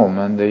form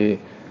and the,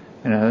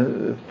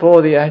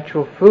 for the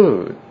actual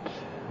food.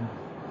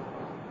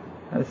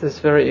 This is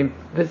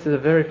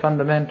very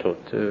fundamental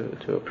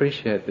to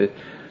appreciate this.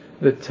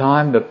 The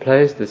time, the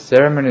place, the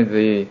ceremony,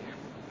 the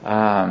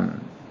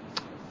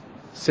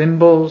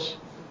symbols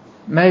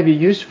may be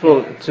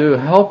useful to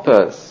help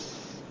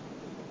us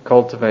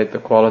cultivate the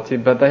quality,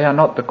 but they are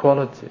not the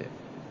quality.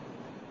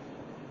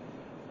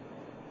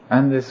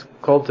 And this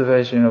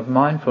cultivation of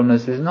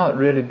mindfulness is not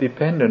really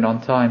dependent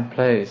on time,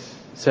 place,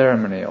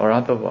 ceremony, or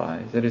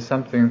otherwise. It is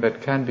something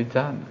that can be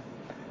done.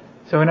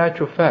 So in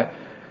actual fact,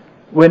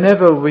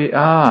 whenever we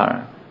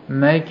are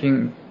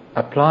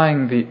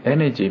applying the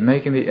energy,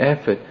 making the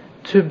effort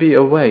to be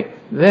awake,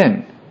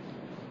 then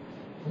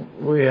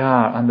we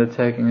are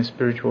undertaking a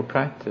spiritual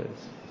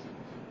practice.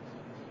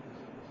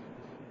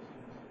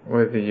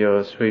 Whether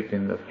you're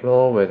sweeping the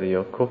floor, whether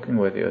you're cooking,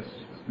 whether you're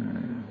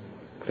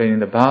cleaning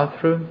the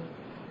bathroom,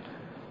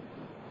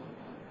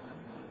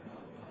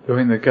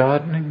 doing the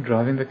gardening,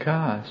 driving the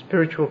car,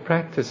 spiritual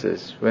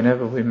practices,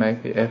 whenever we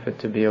make the effort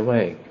to be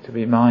awake, to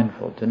be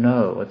mindful, to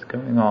know what's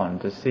going on,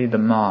 to see the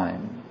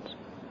mind.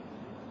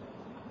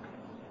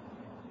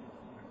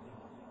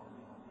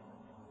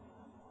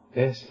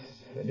 Yes,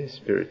 it is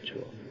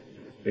spiritual,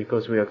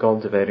 because we are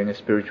cultivating a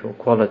spiritual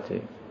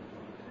quality.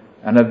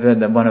 And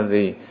one of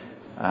the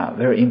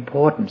very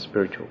important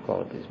spiritual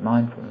qualities,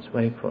 mindfulness,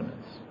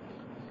 wakefulness.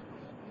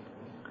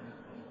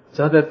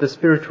 So that the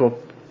spiritual,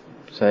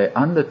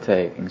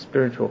 undertaking,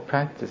 spiritual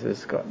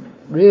practices got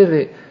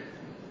really,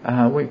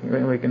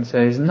 we can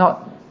say, it's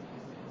not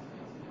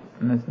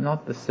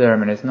the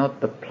ceremony, it's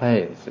not the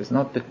place, it's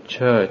not the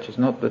church, it's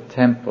not the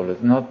temple,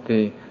 it's not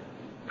the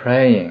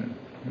praying,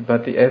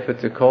 but the effort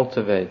to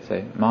cultivate,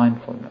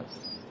 mindfulness.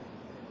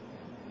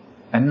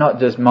 And not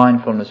just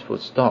mindfulness full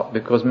stop,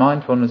 because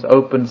mindfulness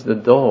opens the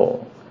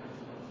door.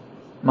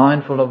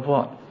 Mindful of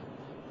what?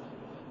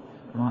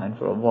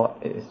 mindful of what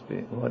is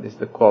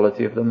the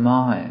quality of the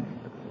mind,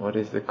 what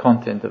is the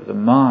content of the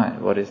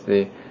mind, what is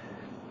the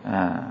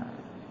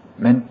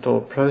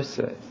mental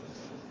process,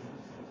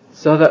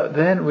 so that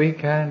then we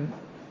can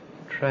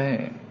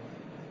train,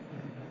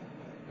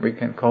 we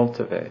can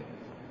cultivate.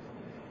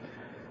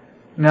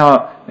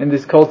 Now, in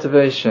this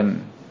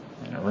cultivation,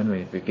 when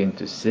we begin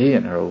to see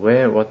and are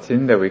aware what's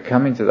in there, we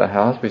come into the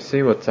house, we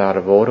see what's out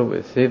of order,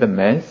 we see the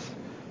mess.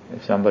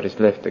 If somebody's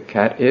left a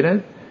cat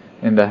in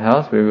the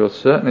house, we will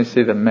certainly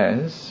see the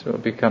mess. We'll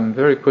become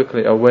very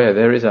quickly aware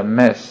there is a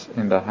mess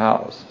in the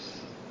house.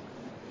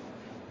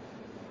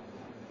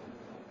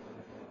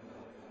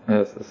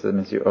 Yes, as soon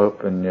as you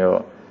open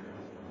the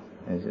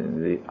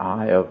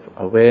eye of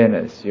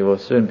awareness, you will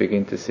soon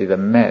begin to see the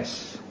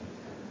mess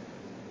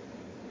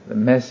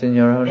in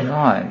your own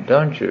mind,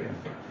 don't you?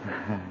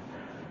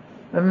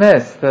 The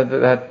mess,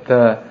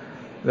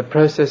 the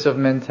process of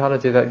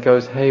mentality that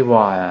goes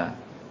haywire.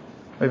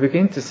 We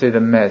begin to see the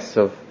mess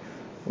of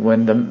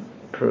when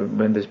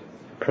this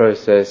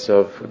process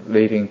of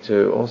leading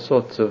to all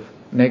sorts of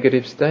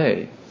negative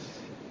states,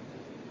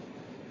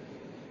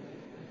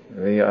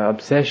 the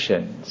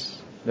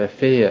obsessions, the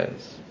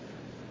fears,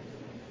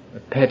 the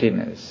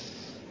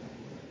pettiness.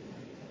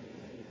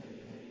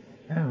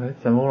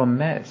 It's all a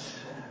mess.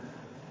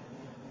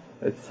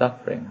 It's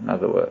suffering, in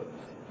other words.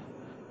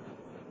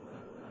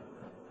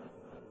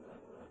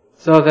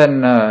 So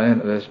then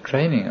there's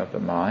training of the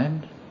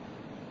mind,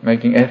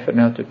 making effort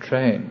now to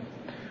train.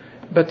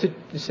 But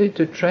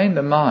to train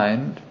the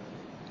mind,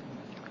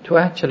 to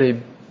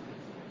actually,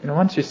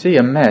 once you see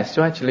a mess,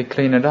 to actually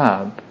clean it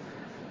up,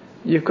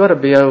 you've got to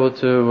be able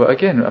to,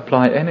 again,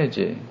 apply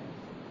energy.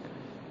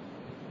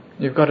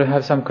 You've got to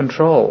have some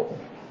control.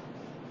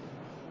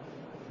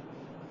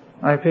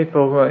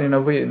 People,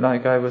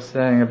 like I was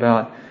saying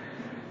about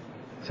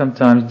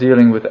sometimes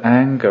dealing with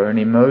anger and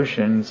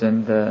emotions,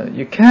 and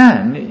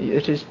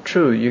it is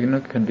true, you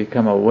can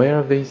become aware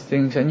of these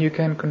things and you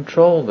can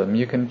control them,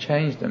 you can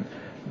change them,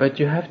 but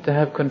you have to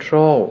have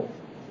control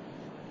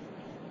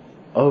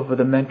over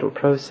the mental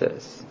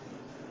process.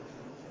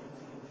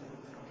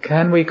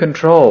 Can we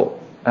control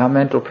our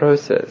mental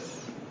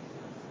process?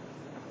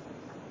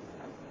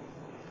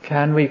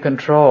 Can we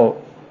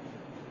control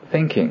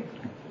thinking?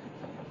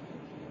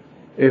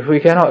 If we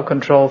cannot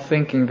control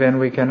thinking, then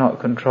we cannot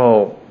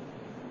control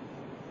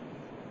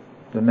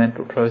the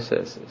mental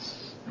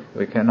processes.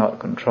 We cannot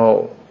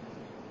control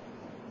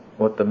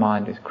what the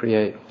mind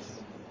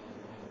creates.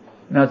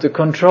 Now, to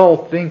control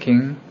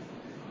thinking,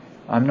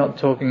 I'm not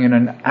talking in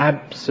an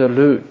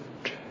absolute.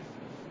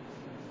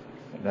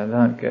 Now,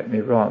 don't get me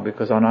wrong,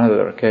 because on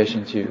other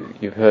occasions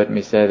you've heard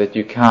me say that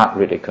you can't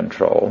really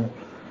control.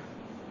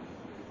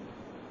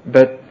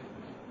 But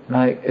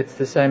it's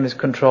the same as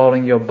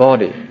controlling your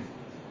body.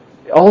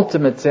 The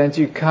ultimate sense,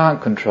 you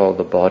can't control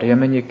the body.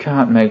 You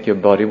can't make your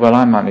body, well,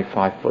 I'm only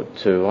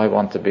 5'2", I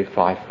want to be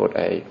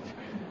 5'8".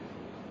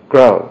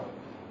 Grow.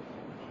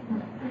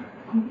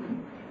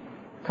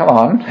 Come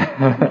on.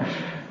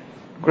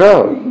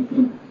 Grow.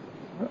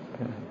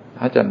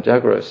 Ajahn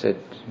Jagaro said,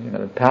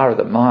 the power of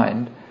the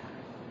mind,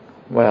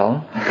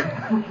 well,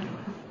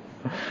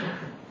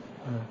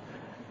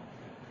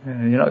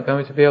 you're not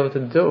going to be able to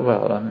do it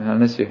well.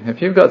 Unless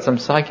if you've got some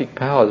psychic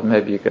powers,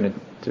 maybe you're going to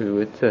do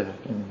it as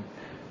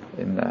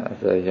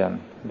a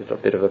little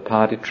bit of a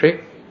party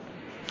trick.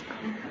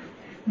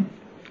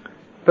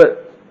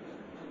 But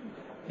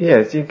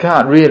yes, you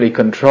can't really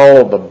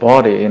control the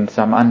body in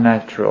some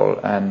unnatural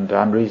and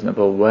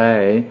unreasonable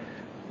way.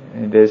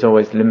 There's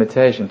always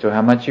limitation to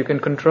how much you can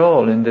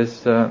control in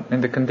this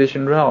in the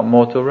conditioned realm,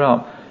 mortal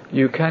realm.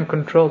 You can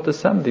control to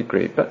some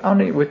degree, but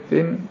only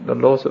within the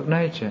laws of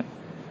nature.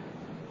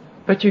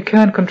 But you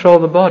can control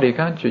the body,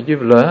 can't you?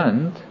 You've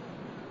learned.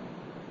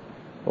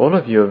 All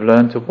of you have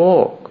learned to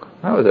walk.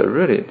 That was a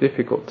really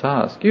difficult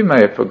task. You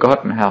may have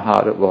forgotten how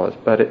hard it was,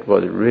 but it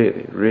was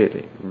really,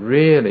 really,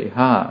 really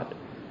hard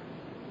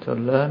to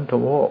learn to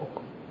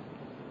walk.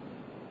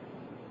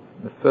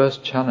 The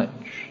first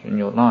challenge in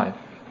your life.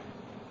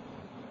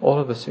 All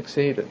of us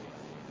succeeded.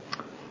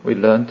 We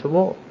learned to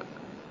walk.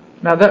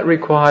 Now that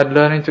required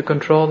learning to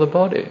control the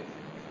body.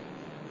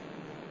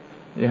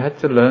 You had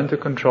to learn to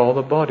control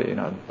the body,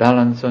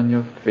 balance on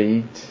your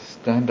feet,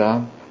 stand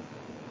up,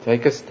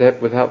 take a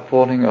step without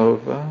falling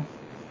over,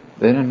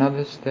 then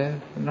another step,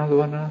 another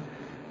one,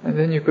 and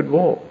then you could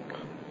walk.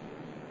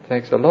 It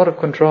takes a lot of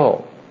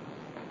control.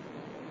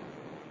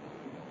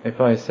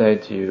 If I say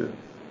to you,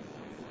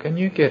 can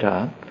you get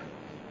up?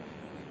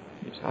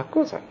 You say, of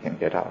course I can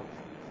get up.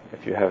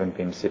 If you haven't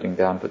been sitting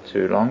down for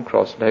too long,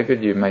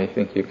 cross-legged, you may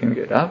think you can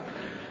get up.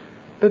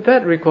 But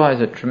that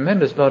requires a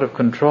tremendous lot of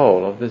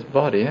control of this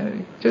body.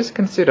 Just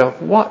consider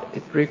what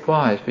it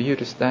requires for you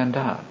to stand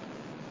up.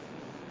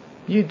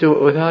 You do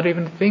it without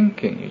even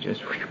thinking. You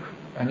just,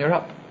 and you're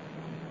up.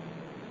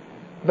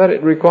 But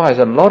it requires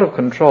a lot of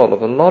control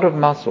of a lot of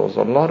muscles,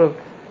 a lot of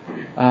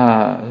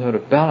sort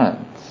of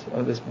balance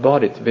of this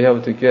body to be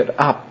able to get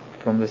up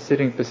from the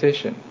sitting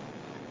position.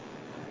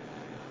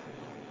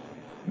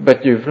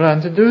 But you've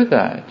learned to do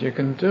that. You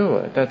can do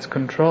it. That's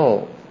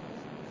control.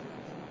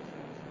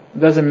 It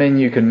doesn't mean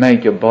you can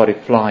make your body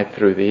fly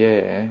through the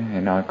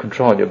air,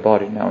 control your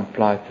body now and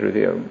fly through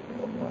the air.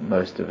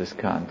 Most of us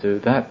can't do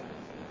that.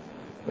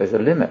 There's a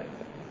limit.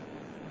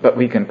 But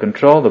we can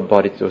control the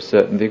body to a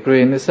certain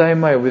degree. In the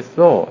same way with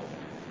thought.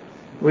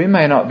 We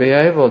may not be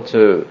able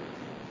to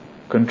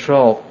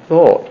control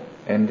thought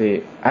in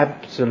the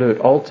absolute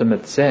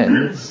ultimate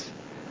sense,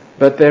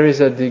 but there is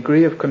a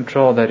degree of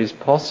control that is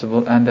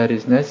possible and that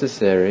is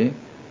necessary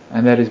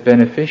and that is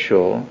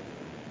beneficial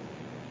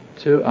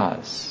to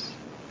us.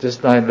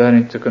 Just like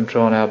learning to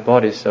control our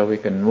bodies so we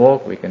can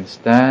walk, we can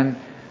stand,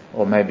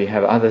 or maybe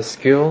have other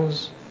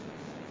skills.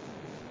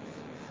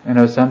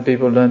 Some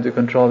people learn to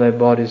control their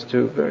bodies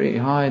to very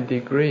high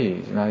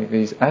degrees, like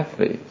these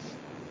athletes.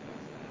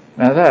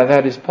 Now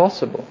that is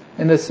possible.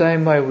 In the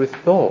same way with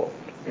thought.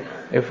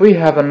 If we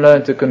haven't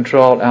learned to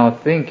control our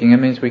thinking, it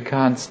means we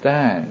can't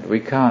stand, we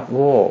can't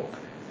walk.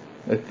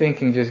 The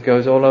thinking just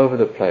goes all over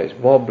the place,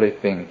 wobbly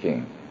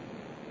thinking.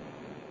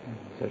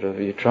 Sort of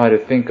you try to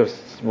think of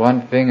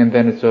one thing and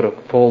then it sort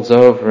of falls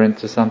over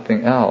into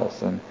something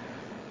else. And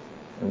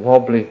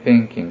wobbly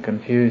thinking,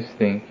 confused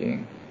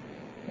thinking.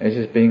 It's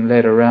just being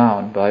led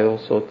around by all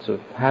sorts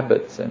of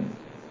habits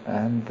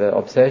and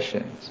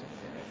obsessions.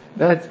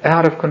 That's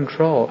out of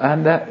control,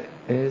 and that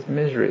is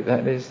misery.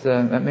 That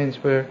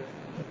means we're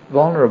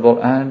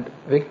vulnerable and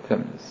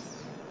victims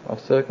of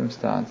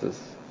circumstances.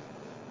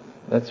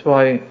 That's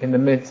why in the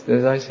midst,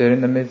 as I said,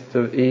 in the midst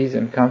of ease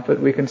and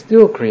comfort, we can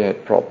still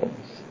create problems.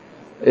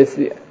 It's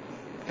the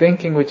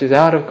thinking which is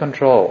out of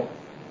control.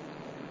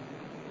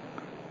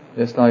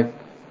 Just like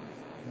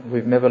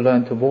we've never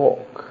learned to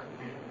walk.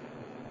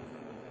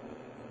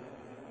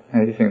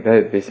 And you think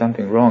there'd be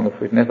something wrong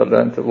if we'd never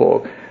learned to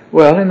walk.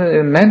 Well,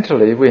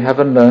 mentally we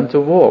haven't learned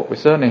to walk. We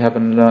certainly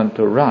haven't learned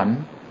to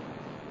run.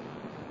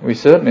 We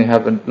certainly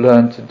haven't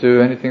learned to do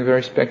anything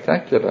very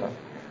spectacular.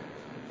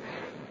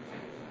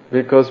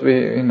 Because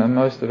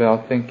most of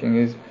our thinking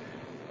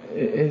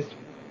is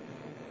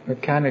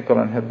mechanical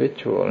and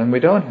habitual, and we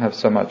don't have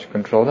so much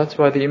control. That's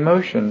why the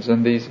emotions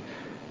and these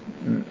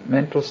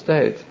mental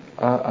states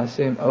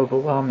seem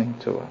overwhelming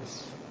to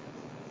us.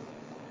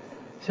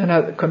 So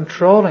now,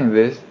 controlling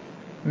this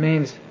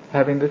means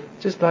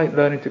just like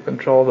learning to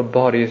control the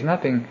body is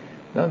nothing.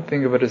 Don't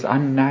think of it as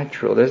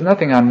unnatural. There's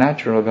nothing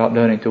unnatural about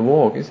learning to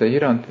walk. You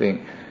don't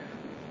think,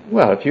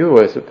 well, if you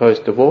were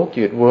supposed to walk,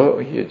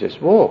 you'd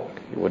just walk.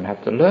 You wouldn't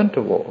have to learn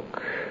to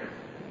walk.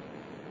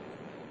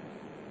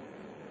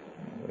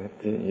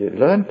 You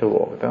learn to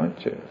walk,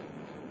 don't you?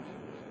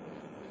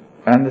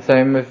 And the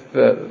same with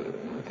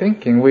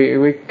thinking.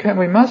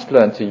 We must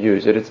learn to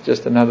use it. It's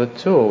just another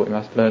tool. We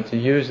must learn to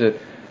use it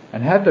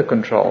and have the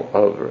control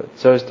over it,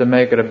 so as to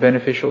make it a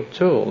beneficial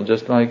tool,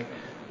 just like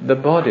the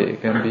body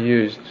can be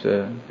used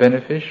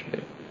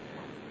beneficially.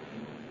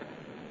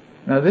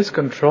 Now this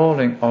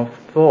controlling of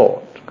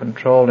thought,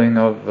 controlling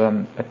of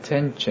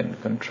attention,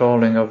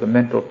 controlling of the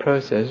mental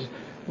process,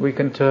 we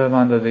can term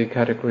under the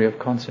category of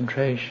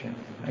concentration.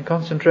 And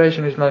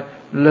concentration is like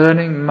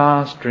learning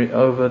mastery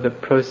over the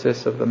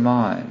process of the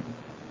mind,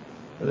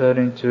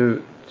 learning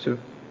to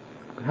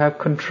have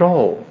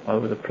control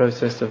over the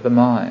process of the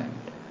mind.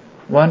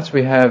 Once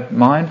we have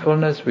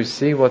mindfulness, we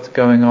see what's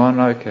going on,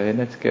 okay,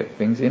 let's get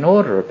things in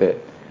order a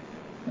bit.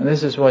 And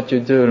this is what you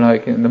do,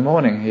 like in the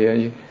morning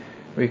here,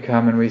 we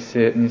come and we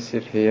sit, and you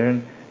sit here,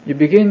 and you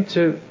begin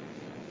to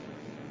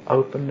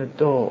open the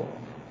door,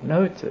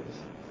 notice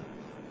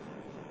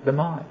the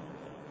mind,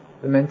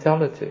 the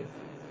mentality,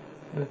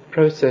 the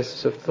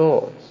processes of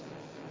thoughts.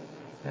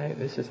 Hey,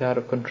 this is out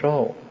of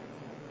control.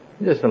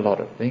 There's a lot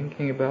of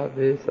thinking about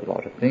this, a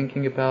lot of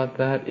thinking about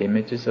that,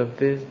 images of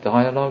this,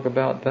 dialogue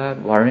about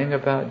that, worrying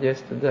about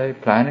yesterday,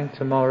 planning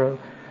tomorrow.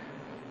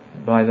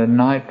 By the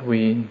night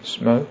we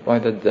smoke, by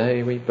the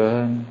day we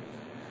burn.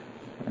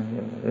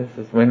 And this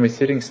is when we're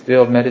sitting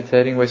still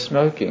meditating, we're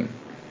smoking.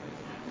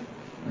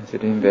 We're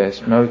sitting there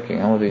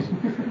smoking, all these.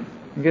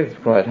 It gets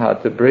quite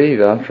hard to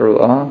breathe after a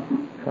while.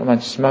 So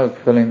much smoke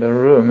filling the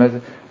room.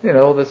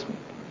 All this.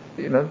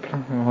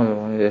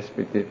 Oh, yes,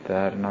 we did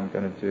that, and I'm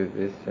going to do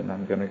this, and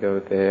I'm going to go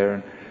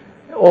there,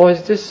 or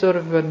it's just sort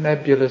of a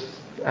nebulous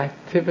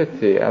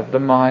activity of the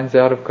mind's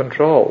out of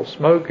control,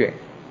 smoking.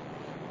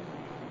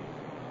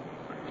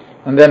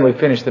 And then we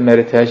finish the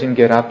meditation,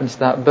 get up and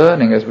start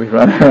burning as we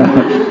run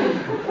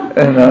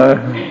around,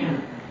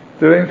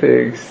 doing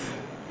things.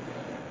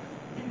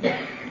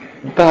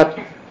 But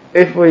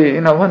if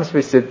we, once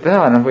we sit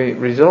down and we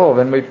resolve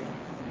and we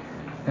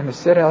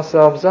set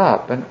ourselves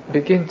up and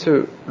begin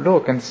to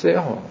look and see,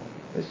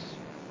 there's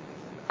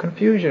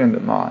confusion in the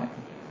mind.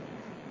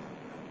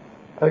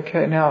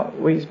 Okay, now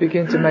we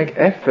begin to make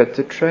effort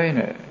to train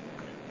it.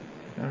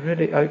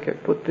 Really, okay,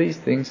 put these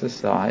things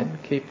aside,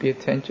 keep the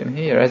attention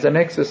here as an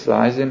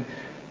exercise in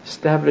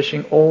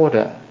establishing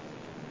order,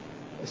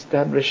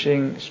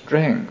 establishing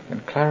strength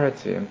and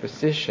clarity and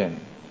precision,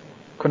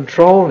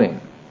 controlling.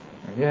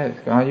 Yes,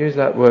 I use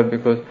that word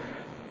because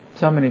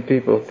so many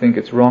people think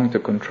it's wrong to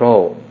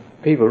control.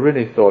 People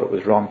really thought it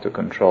was wrong to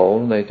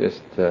control. They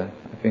just, I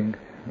think,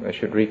 They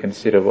should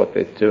reconsider what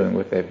they're doing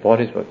with their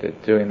bodies, what they're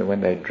doing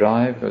when they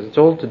drive, because it's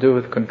all to do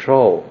with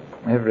control,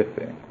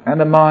 everything. And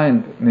the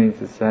mind needs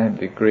the same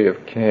degree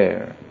of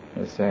care,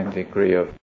 the same degree of